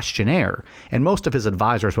this questionnaire. And most of his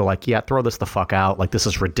advisors were like, yeah, throw this the fuck out. Like, this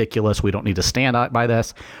is ridiculous. We don't need to stand out by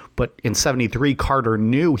this. But in 73, Carter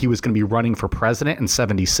knew he was going to be running for president in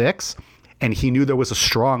 76. And he knew there was a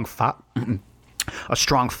strong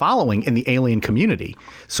following in the alien community.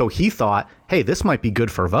 So he thought, hey, this might be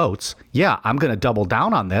good for votes. Yeah, I'm going to double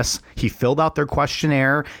down on this. He filled out their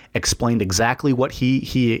questionnaire, explained exactly what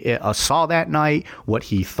he saw that night, what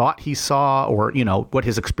he thought he saw, or, what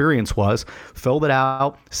his experience was, filled it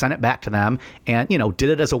out, sent it back to them, and, did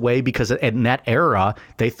it as a way, because in that era,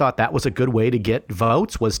 they thought that was a good way to get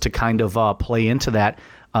votes, was to kind of play into that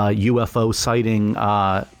UFO sighting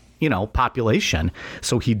population.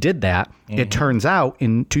 So he did that. Mm-hmm. It turns out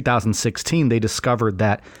in 2016, they discovered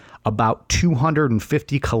that about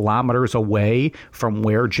 250 kilometers away from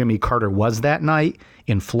where Jimmy Carter was that night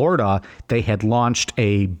in Florida, they had launched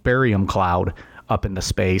a barium cloud up into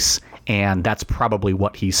space. And that's probably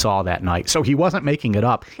what he saw that night. So he wasn't making it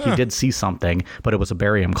up. He did see something, but it was a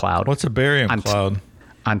barium cloud. What's a barium cloud?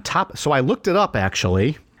 On top. So I looked it up,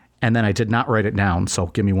 actually, and then I did not write it down. So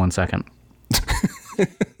give me 1 second.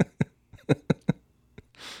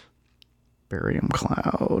 Barium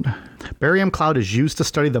cloud. Barium cloud is used to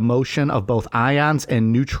study the motion of both ions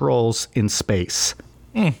and neutrals in space.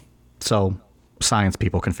 So science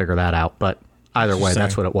people can figure that out, but either way,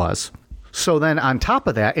 that's what it was. So then on top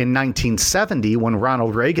of that, in 1970, when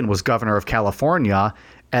Ronald Reagan was governor of California,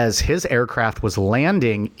 as his aircraft was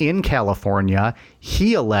landing in California,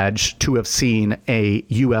 he alleged to have seen a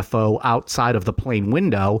UFO outside of the plane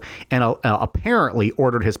window and apparently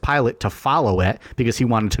ordered his pilot to follow it because he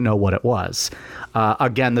wanted to know what it was.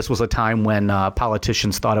 Again, this was a time when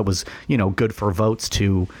politicians thought it was, good for votes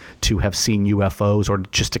to have seen UFOs, or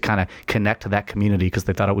just to kind of connect to that community because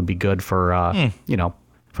they thought it would be good for,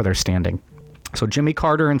 for their standing. So Jimmy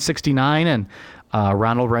Carter in 69 and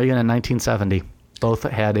Ronald Reagan in 1970. Both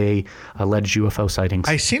had alleged UFO sightings.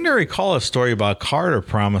 I seem to recall a story about Carter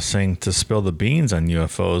promising to spill the beans on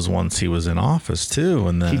UFOs once he was in office too,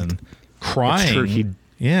 and then crying. It's true, he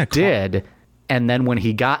did. And then when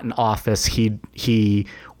he got in office, he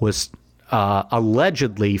was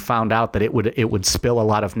allegedly found out that it would spill a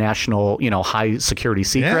lot of national, high security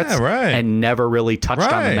secrets, and never really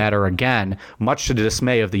touched on the matter again, much to the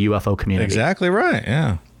dismay of the UFO community. Exactly right.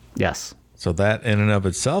 Yeah. Yes. So that in and of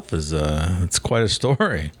itself is it's quite a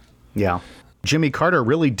story. Yeah. Jimmy Carter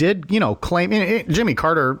really did, claim. Jimmy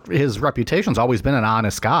Carter, his reputation's always been an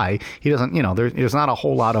honest guy. He doesn't, there's not a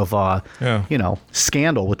whole lot of,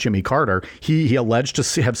 scandal with Jimmy Carter. He alleged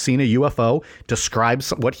to have seen a UFO,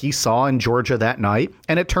 describes what he saw in Georgia that night,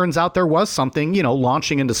 and it turns out there was something,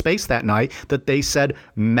 launching into space that night that they said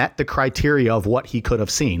met the criteria of what he could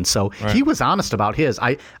have seen. So he was honest about his.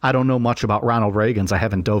 I don't know much about Ronald Reagan's. I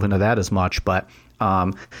haven't dove into that as much, but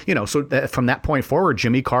so from that point forward,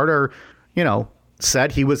 Jimmy Carter, said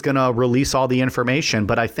he was going to release all the information.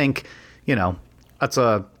 But I think, that's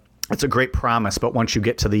a great promise. But once you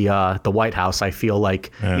get to the White House, I feel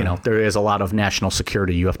like, there is a lot of national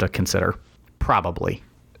security you have to consider. Probably.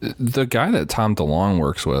 The guy that Tom DeLonge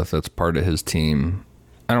works with, that's part of his team,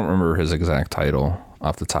 I don't remember his exact title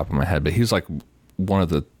off the top of my head, but he's like one of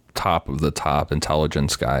the top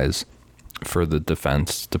intelligence guys for the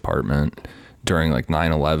Defense Department during like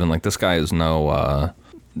 9/11. Like, this guy is no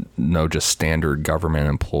just standard government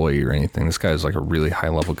employee or anything. This guy is like a really high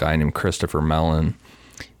level guy named Christopher Mellon.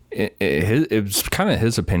 It was kind of,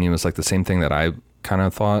 his opinion was like the same thing that I kind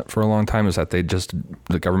of thought for a long time, is that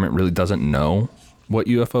the government really doesn't know what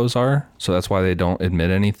UFOs are. So that's why they don't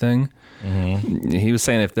admit anything. Mm-hmm. He was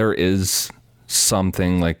saying if there is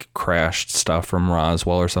something like crashed stuff from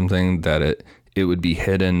Roswell or something, that it would be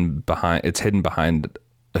hidden behind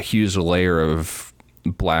a huge layer of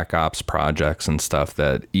black ops projects and stuff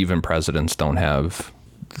that even presidents don't have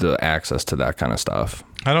the access to that kind of stuff.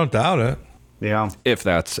 I don't doubt it. Yeah. If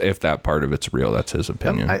that part of it's real, that's his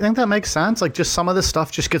opinion. I think that makes sense. Like, just some of this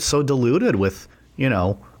stuff just gets so diluted with,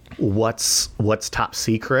 what's top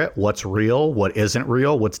secret, what's real, what isn't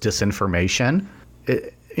real, what's disinformation.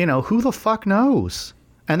 Who the fuck knows?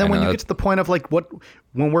 And then when you get to the point of like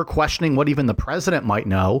when we're questioning what even the president might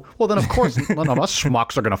know, well, then of course none of us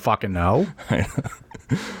schmucks are gonna fucking know.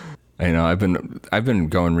 I know. I've been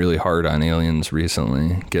going really hard on aliens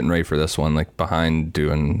recently, getting ready for this one. Like, behind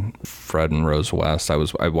doing Fred and Rose West,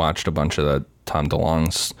 I watched a bunch of that Tom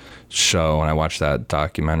DeLonge's show, and I watched that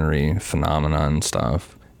documentary Phenomenon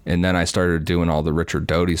stuff. And then I started doing all the Richard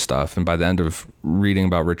Doty stuff. And by the end of reading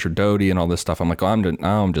about Richard Doty and all this stuff, I'm like,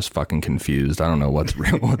 I'm just fucking confused. I don't know what's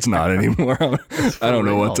real, what's not anymore. I don't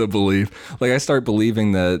know what to believe. Like, I start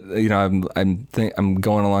believing that, I'm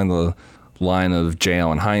going along the line of J.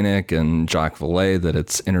 Allen Hynek and Jacques Vallée, that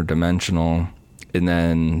it's interdimensional. And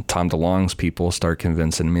then Tom DeLonge's people start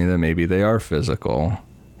convincing me that maybe they are physical.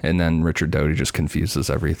 And then Richard Doty just confuses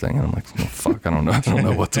everything. And I'm like, oh, fuck, I don't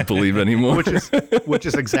know what to believe anymore. Which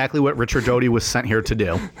is exactly what Richard Doty was sent here to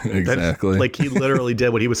do. Exactly. He literally did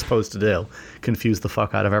what he was supposed to do. Confuse the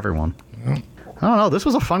fuck out of everyone. Yeah. I don't know. This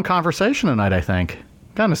was a fun conversation tonight, I think.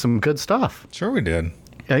 Got into some good stuff. Sure we did.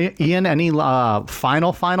 Ian, any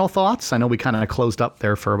final thoughts? I know we kind of closed up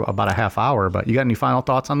there for about a half hour, but you got any final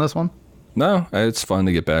thoughts on this one? No, it's fun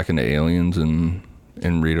to get back into aliens and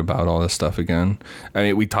read about all this stuff again. I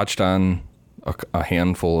mean, we touched on a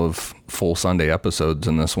handful of full Sunday episodes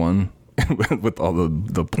in this one with all the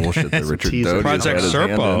bullshit that Richard Doty Project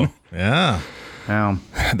Serpo. Yeah.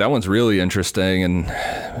 That one's really interesting. And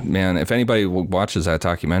man, if anybody watches that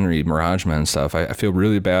documentary, Mirage Men stuff, I feel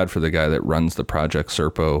really bad for the guy that runs the Project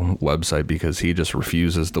Serpo website, because he just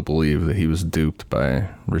refuses to believe that he was duped by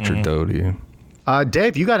Richard Doty.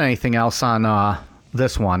 Dave, you got anything else on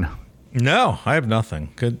this one? No, I have nothing.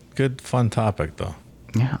 Good fun topic, though.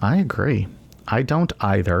 Yeah, I agree. I don't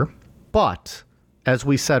either. But as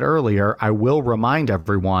we said earlier, I will remind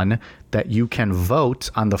everyone that you can vote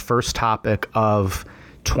on the first topic of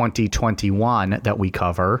 2021 that we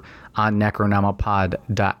cover on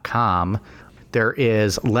necronomipod.com. There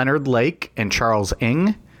is Leonard Lake and Charles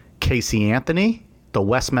Ng, Casey Anthony, the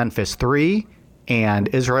West Memphis 3, and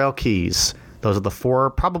Israel Keys. Those are the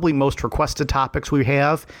 4 probably most requested topics we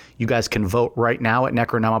have. You guys can vote right now at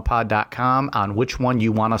necronomipod.com on which one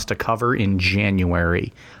you want us to cover in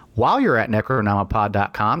January. While you're at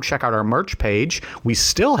necronomipod.com, check out our merch page. We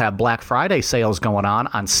still have Black Friday sales going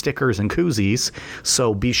on stickers and koozies,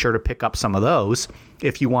 so be sure to pick up some of those.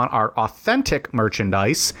 If you want our authentic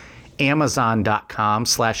merchandise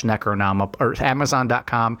Amazon.com/Necronoma, or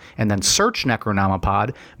Amazon.com, and then search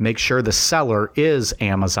Necronomipod. Make sure the seller is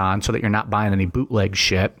Amazon so that you're not buying any bootleg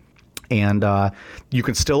shit. And you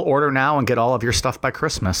can still order now and get all of your stuff by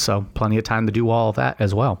Christmas. So plenty of time to do all of that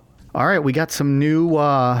as well. All right, we got some new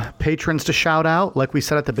patrons to shout out. Like we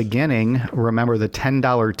said at the beginning, remember the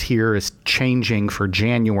 $10 tier is changing for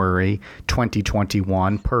January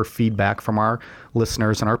 2021 per feedback from our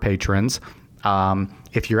listeners and our patrons.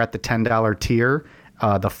 If you're at the $10 tier,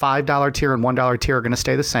 the $5 tier and $1 tier are going to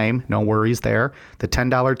stay the same. No worries there. The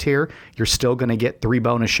 $10 tier, you're still going to get 3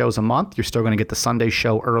 bonus shows a month. You're still going to get the Sunday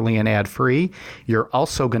show early and ad-free. You're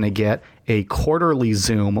also going to get a quarterly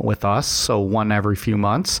Zoom with us, so one every few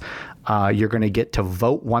months. You're going to get to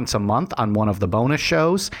vote once a month on one of the bonus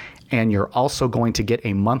shows. And you're also going to get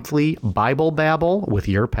a monthly Bible Babble with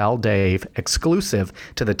your pal Dave, exclusive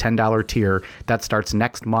to the $10 tier. That starts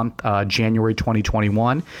next month, January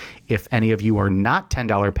 2021. If any of you are not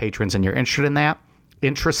 $10 patrons and you're interested in that,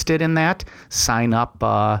 sign up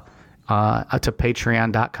to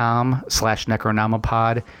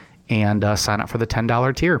patreon.com/Necronomipod and sign up for the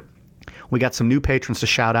 $10 tier. We got some new patrons to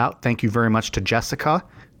shout out. Thank you very much to Jessica,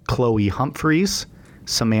 Chloe Humphreys,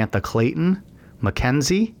 Samantha Clayton,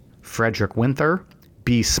 Mackenzie, Frederick Winther,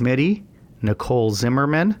 B. Smitty, Nicole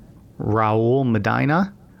Zimmerman, Raul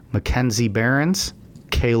Medina, Mackenzie Behrens,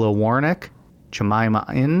 Kayla Warnick, Jemima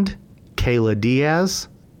Ind, Kayla Diaz,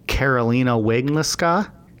 Carolina Wagniska,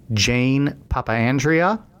 Jane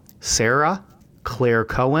Papaandrea, Sarah, Claire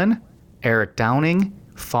Cohen, Eric Downing,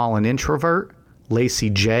 Fallen Introvert, Lacey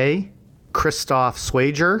J, Christoph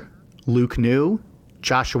Swager, Luke New,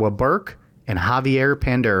 Joshua Burke, and Javier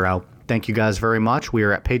Pandero. Thank you guys very much. We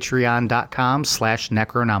are at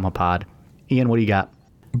patreon.com/Necronomipod. Ian, what do you got?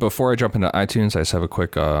 Before I jump into iTunes, I just have a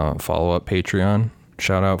quick follow-up Patreon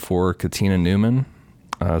shout out for Katina Newman.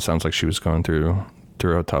 Sounds like she was going through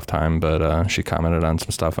a tough time, but she commented on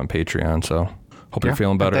some stuff on Patreon, so hope you're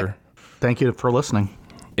feeling better. Thank you for listening.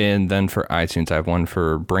 And then for iTunes, I have one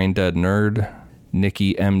for Brain Dead Nerd,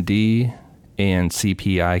 Nikki MD, and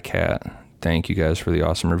CPI Cat. Thank you guys for the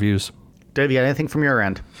awesome reviews. Dave, you got anything from your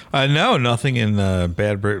end? No, nothing in the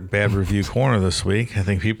bad review corner this week. I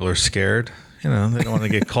think people are scared. They don't want to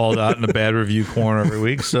get called out in the bad review corner every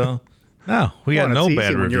week. So, no, we got no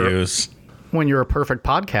bad reviews. When you're a perfect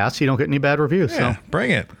podcast, you don't get any bad reviews. Yeah, so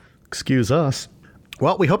bring it. Excuse us.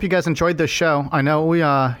 Well, we hope you guys enjoyed this show. I know we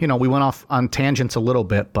went off on tangents a little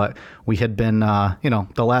bit, but we had been,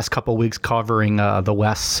 the last couple of weeks covering the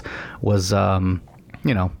West was,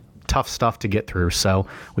 tough stuff to get through. So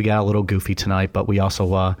we got a little goofy tonight, but we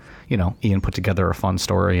also, Ian put together a fun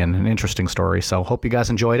story and an interesting story. So hope you guys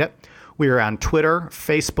enjoyed it. We are on Twitter,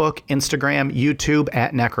 Facebook, Instagram, YouTube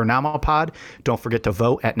at Necronomipod. Don't forget to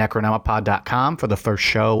vote at Necronomipod.com for the first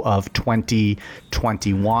show of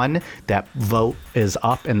 2021. That vote is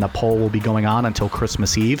up and the poll will be going on until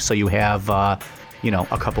Christmas Eve. So you have, a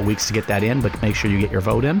couple weeks to get that in, but make sure you get your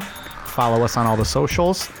vote in. Follow us on all the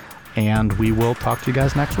socials. And we will talk to you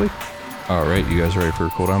guys next week. All right. You guys ready for a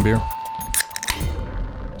cool down beer?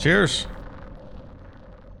 Cheers.